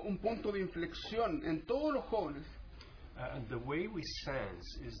produjo un punto de inflexión en todos los jóvenes. And the way we sense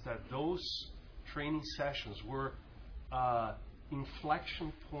is that those training sessions were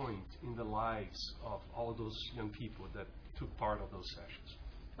inflection point in the lives of all those young people that took part of those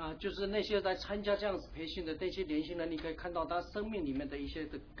sessions. 就是那些在参加这样子培训的那些年轻人，你可以看到他生命里面的一些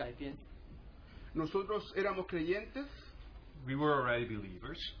的改变。 Nosotros éramos creyentes. We were already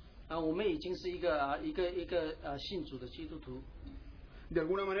believers. 我们已经是一个信主的基督徒。 De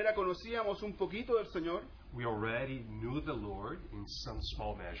alguna manera conocíamos un poquito del Señor. We already knew the Lord in some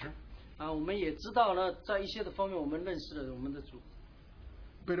small measure. 我们也知道呢，在一些的方面我们认识了我们的主。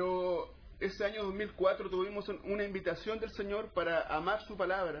 Pero ese año 2004 tuvimos una invitación del Señor para amar su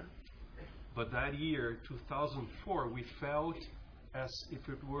palabra. But that year, 2004, we felt as if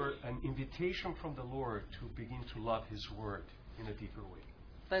it were an invitation from the Lord to begin to love His Word in a deeper way.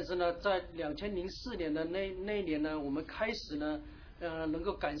 但是呢，在2004年的那一年呢，我们开始呢，能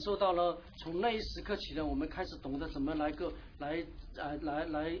够感受到呢，从那一时刻起呢，我们开始懂得怎么来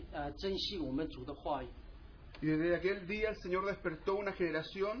珍惜我们主的话语。 Y desde aquel día el Señor despertó una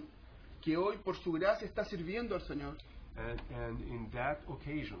generación que hoy por su gracia está sirviendo al Señor. And in that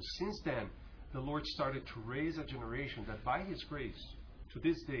occasion, since then, the Lord started to raise a generation that by His grace, to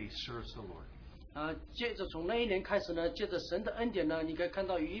this day, serves the Lord. 接着从那一年开始呢，借着神的恩典呢，你可以看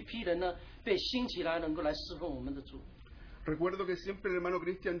到有一批人呢被兴起来，能够来侍奉我们的主。Recuerdo que siempre el hermano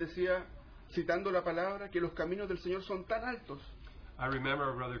Cristian decía, citando la palabra, que los caminos del Señor son tan altos. I remember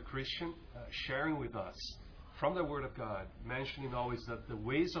our brother Christian sharing with us from the Word of God, mentioning always that the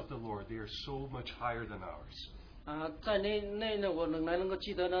ways of the Lord, they are so much higher than ours. 在那我能够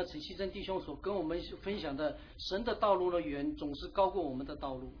记得呢，陈锡珍弟兄所跟我们分享的，神的道路呢远总是高过我们的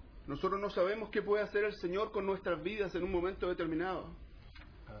道路。Nosotros no sabemos qué puede hacer el Señor con nuestras vidas en un momento determinado.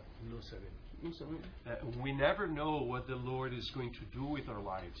 No sabemos. No sabemos. We never know what the Lord is going to do with our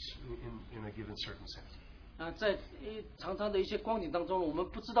lives in a given circumstance. 在常常的一些光景当中，我们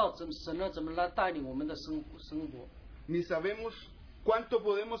不知道神呢怎么来带领我们的生活。Ni sabemos cuánto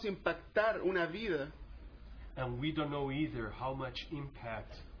podemos impactar una vida. And we don't know either how much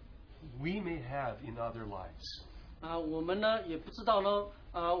impact we may have in other lives. 我们呢也不知道呢，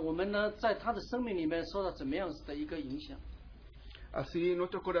我们呢在他的生命里面受到怎么样的一个影响。Así en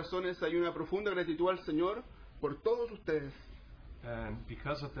nuestros corazones hay una profunda gratitud al Señor por todos ustedes. And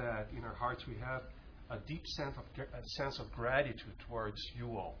because of that, in our hearts we have a deep sense of gratitude towards you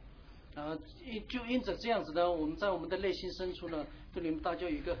all. 就因着这样子呢，我们在我们的内心深处呢，对你们大家有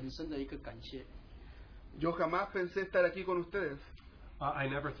一个很深的一个感谢。Yo jamás pensé estar aquí con ustedes. I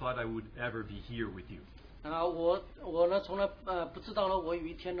never thought I would ever be here with you. 我呢从来不知道呢，我有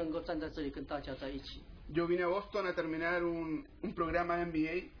一天能够站在这里跟大家在一起。Yo vine a Boston a terminar un programa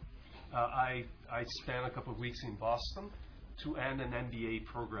MBA. I spent a couple of weeks in Boston to end an MBA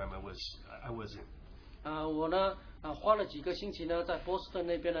program I was in. 我呢花了几个星期呢，在波士顿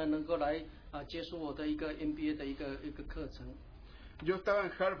那边呢，能够来结束我的一个 MBA 的一个课程。Yo estaba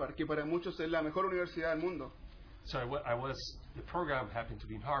en Harvard, que para muchos es la mejor universidad del mundo. So the program happened to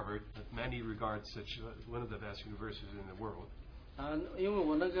be in Harvard, but many regard such one of the best universities in the world. 因为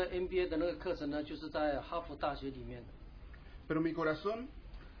我那个 MBA 的那个课程呢，就是在哈佛大学里面的。Pero mi corazón,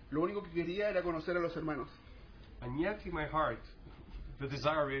 lo único que quería era conocer a los hermanos. And yet in my heart, the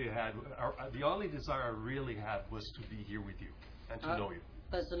only desire I really had was to be here with you and to know you.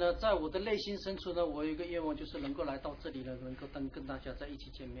 但是呢，在我的内心深处呢，我有一个愿望，就是能够来到这里呢，能够跟大家在一起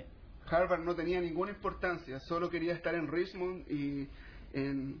见面。Harvard no tenía ninguna importancia, solo quería estar en Richmond y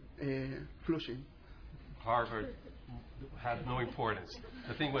en Flushing. Harvard had no importance.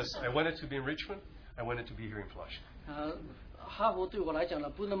 The thing was, I wanted to be in Richmond, I wanted to be here in Flushing. 哈佛对我来讲呢，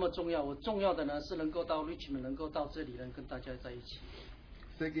不那么重要，我重要的呢是能够到 Richmond， 能够到这里，能跟大家在一起。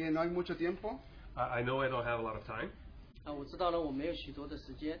Sé que no hay mucho tiempo. I know I don't have a lot of time. 我知道呢，我没有许多的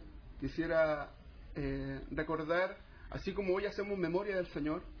时间。Quisiera recordar, así como hoy hacemos memoria del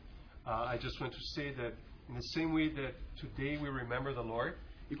Señor. I just want to say that in the same way that today we remember the Lord.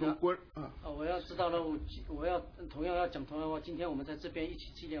 我要知道呢，我要同样讲同样话。今天我们在这边一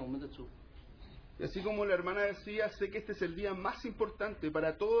起纪念我们的主。Y así como la hermana decía, sé que este es el día más importante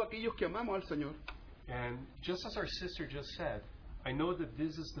para todos aquellos que amamos al Señor. And just as our sister just said, I know that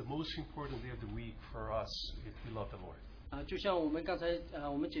this is the most important day of the week for us if we love the Lord. 就像我们刚才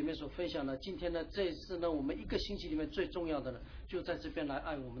我们姐妹所分享的，今天呢，这是呢我们一个星期里面最重要的呢，就在这边来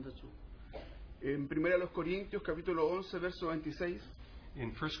爱我们的主。En 1 Corintios capítulo 11 verso 26.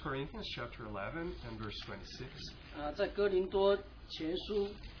 In 1 Corinthians chapter 11 and verse 26. 在哥林多前书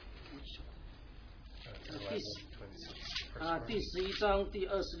第11章第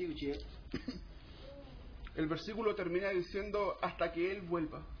26节。El versículo termina diciendo hasta que él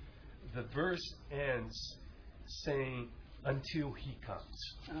vuelva. The verse ends saying until he comes.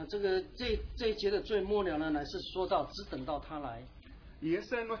 这一节的最末了呢，乃是说到只等到他来。Y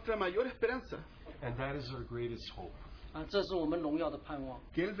esa es nuestra mayor esperanza. And that is our greatest hope. 这是我们荣耀的盼望。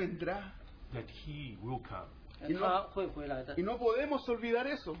Que él vendrá. That he will come. 他会回来的。Y no podemos olvidar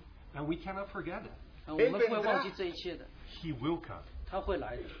eso. And we cannot forget it. 我们不会忘记这一切的。He will come. 他会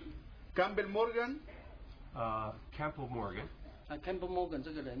来的。Campbell Morgan. Campbell Morgan. Campbell Morgan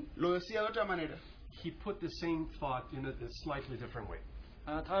这个人。Lo decía de otra manera. He put the same thought in a slightly different way.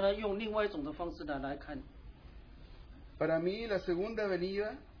 他呢用另外一种的方式来看。Para mí la segunda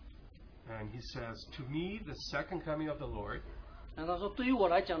venida. And he says, to me, the second coming of the Lord. 他说，对于我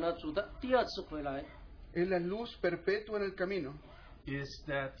来讲呢，主的第二次回来。Es la luz perpetua en el camino. Is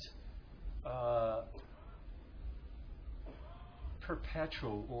that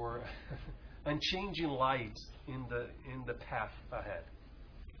perpetual or unchanging light in the path ahead.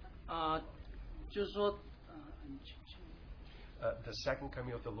 就是说the second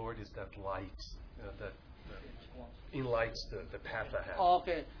coming of the Lord is that light that enlightens the path ahead.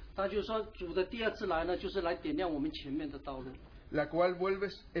 OK， 他就说主的第二次来呢，就是来点亮我们前面的道路。La cual vuelve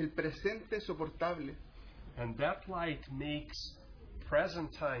el presente soportable. And that light makes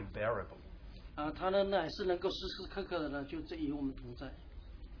present time bearable. 他呢乃是能够时时刻刻的呢，就与我们同在。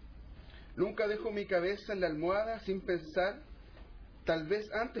Nunca dejo mi cabeza en la almohada sin pensar, tal vez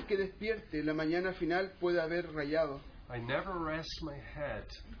antes que despierte, la mañana final pueda haber rayado. I never rest my head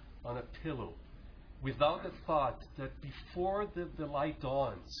on a pillow without the thought that before the light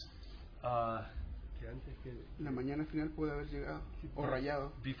dawns, La mañana final puede haber llegado o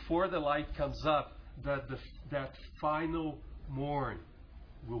rayado. before the light comes up, that final morn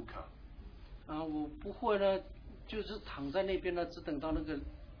will come. 我不会呢，就是躺在那边呢，只等到那个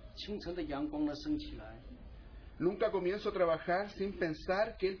清晨的阳光呢升起来。 Nunca comienzo a trabajar sin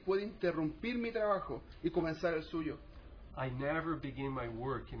pensar que Él puede interrumpir mi trabajo y comenzar el suyo. I never begin my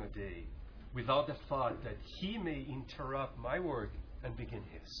work in a day without the thought that He may interrupt my work and begin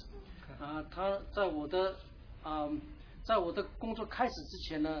His. 他在我的工作开始之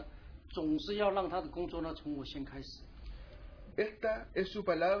前呢，总是要让他的工作呢从我先开始。 Esta es su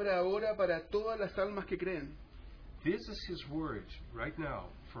palabra ahora para todas las almas que creen. This is His word right now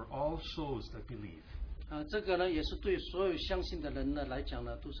for all souls that believe. 这个呢也是对所有相信的人呢来讲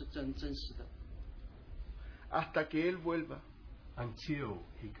呢，都是真实的。 Hasta que Él vuelva. Until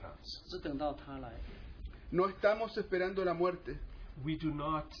He comes. 只等到他来。 No estamos esperando la muerte. We do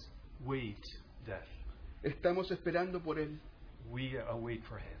not wait death. Estamos esperando por Él. We await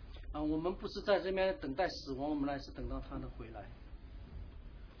for Him. 我们不是在这边等待死亡，我们乃是等到他的回来。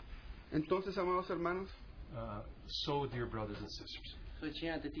 Entonces, amados hermanos, So, dear brothers and sisters, 所以，亲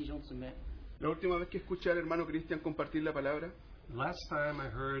爱的弟兄姊妹， la última vez que escuché al hermano Cristian compartir la palabra, last time I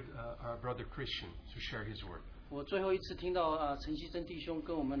heard our brother Christian to share his word. 我最后一次听到陈锡珍弟兄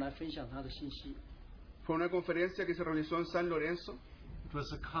跟我们来分享他的信息。 fue una conferencia que se realizó en San Lorenzo. It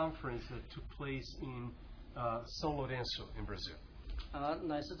was a conference that took place in São Lourenço in Brazil.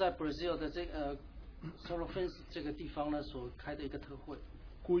 乃是在 Brazil 的São Lourenço 这个地方呢所开的一个特会。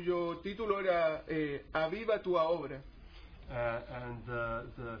 Cuyo título era Aviva tu obra. And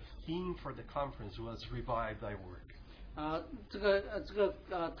the theme for the conference was Revive Thy Work. 这个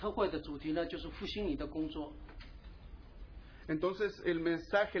特会的主题呢就是复兴你的工作。 Entonces el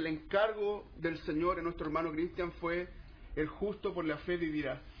mensaje, el encargo del Señor en nuestro hermano Cristian fue el justo por la fe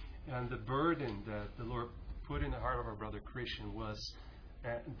vivirá. And the burden that the Lord put in the heart of our brother Christian was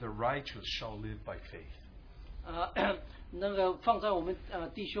the righteous shall live by faith. 那个放在我们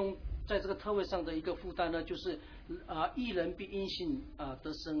弟兄在这个特会上的一个负担呢，就是义人必因信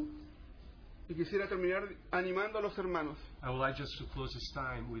得生。 Y quisiera terminar animando a los hermanos. I would like just to close this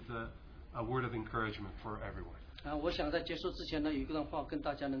time with a word of encouragement for everyone. 我想在结束之前呢，有一段话跟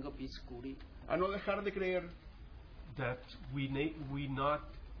大家能够彼此鼓励。 A no dejar de creer. That we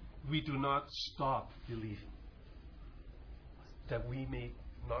do not stop believing. That we may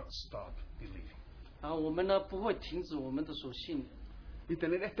not stop believing. 我们呢不会停止我们的所信。 Y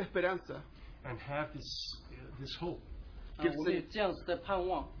tener esta esperanza. And have this hope. 我们有这样子的盼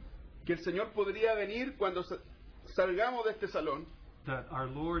望。 Que el Señor podría venir cuando salgamos de este salón. That our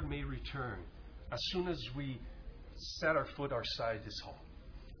Lord may return as soon as we set our foot outside this hall.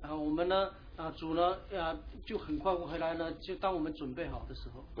 我们呢主呢就很快会回来呢，就当我们准备好的时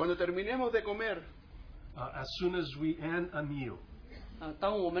候。 Cuando terminemos de comer. As soon as we end a meal.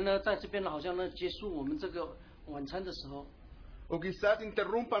 当我们呢在这边好像呢结束我们这个晚餐的时候。 O quizás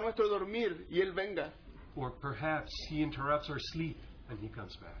interrumpa nuestro dormir y Él venga. Or perhaps He interrupts our sleep and He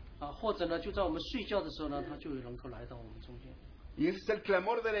comes back. 或者呢就在我们睡觉的时候呢，他就能够来到我们中间。 Y ese es el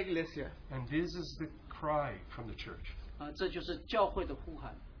clamor de la iglesia. And this is the cry from the church. 这就是教会的呼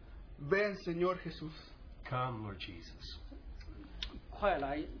喊。 Ven, Señor Jesús. Come, Lord Jesus. 快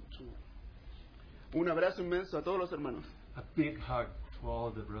来主。 Un abrazo inmenso a todos los hermanos. A big hug to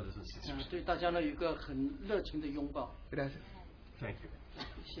all the brothers and sisters. 对大家呢有一个很热情的拥抱。 Gracias. Thank you.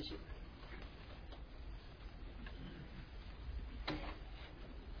 谢谢。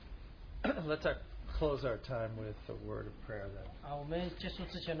 Let's close our time with a word of prayer then. 我们结束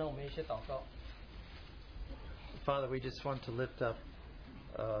之前呢，我们一些祷告。 Father, we just want to lift up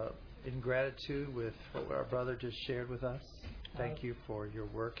in gratitude with what our brother just shared with us. Thank you for your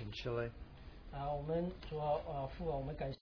work in Chile. 我们主要父啊，我们感谢。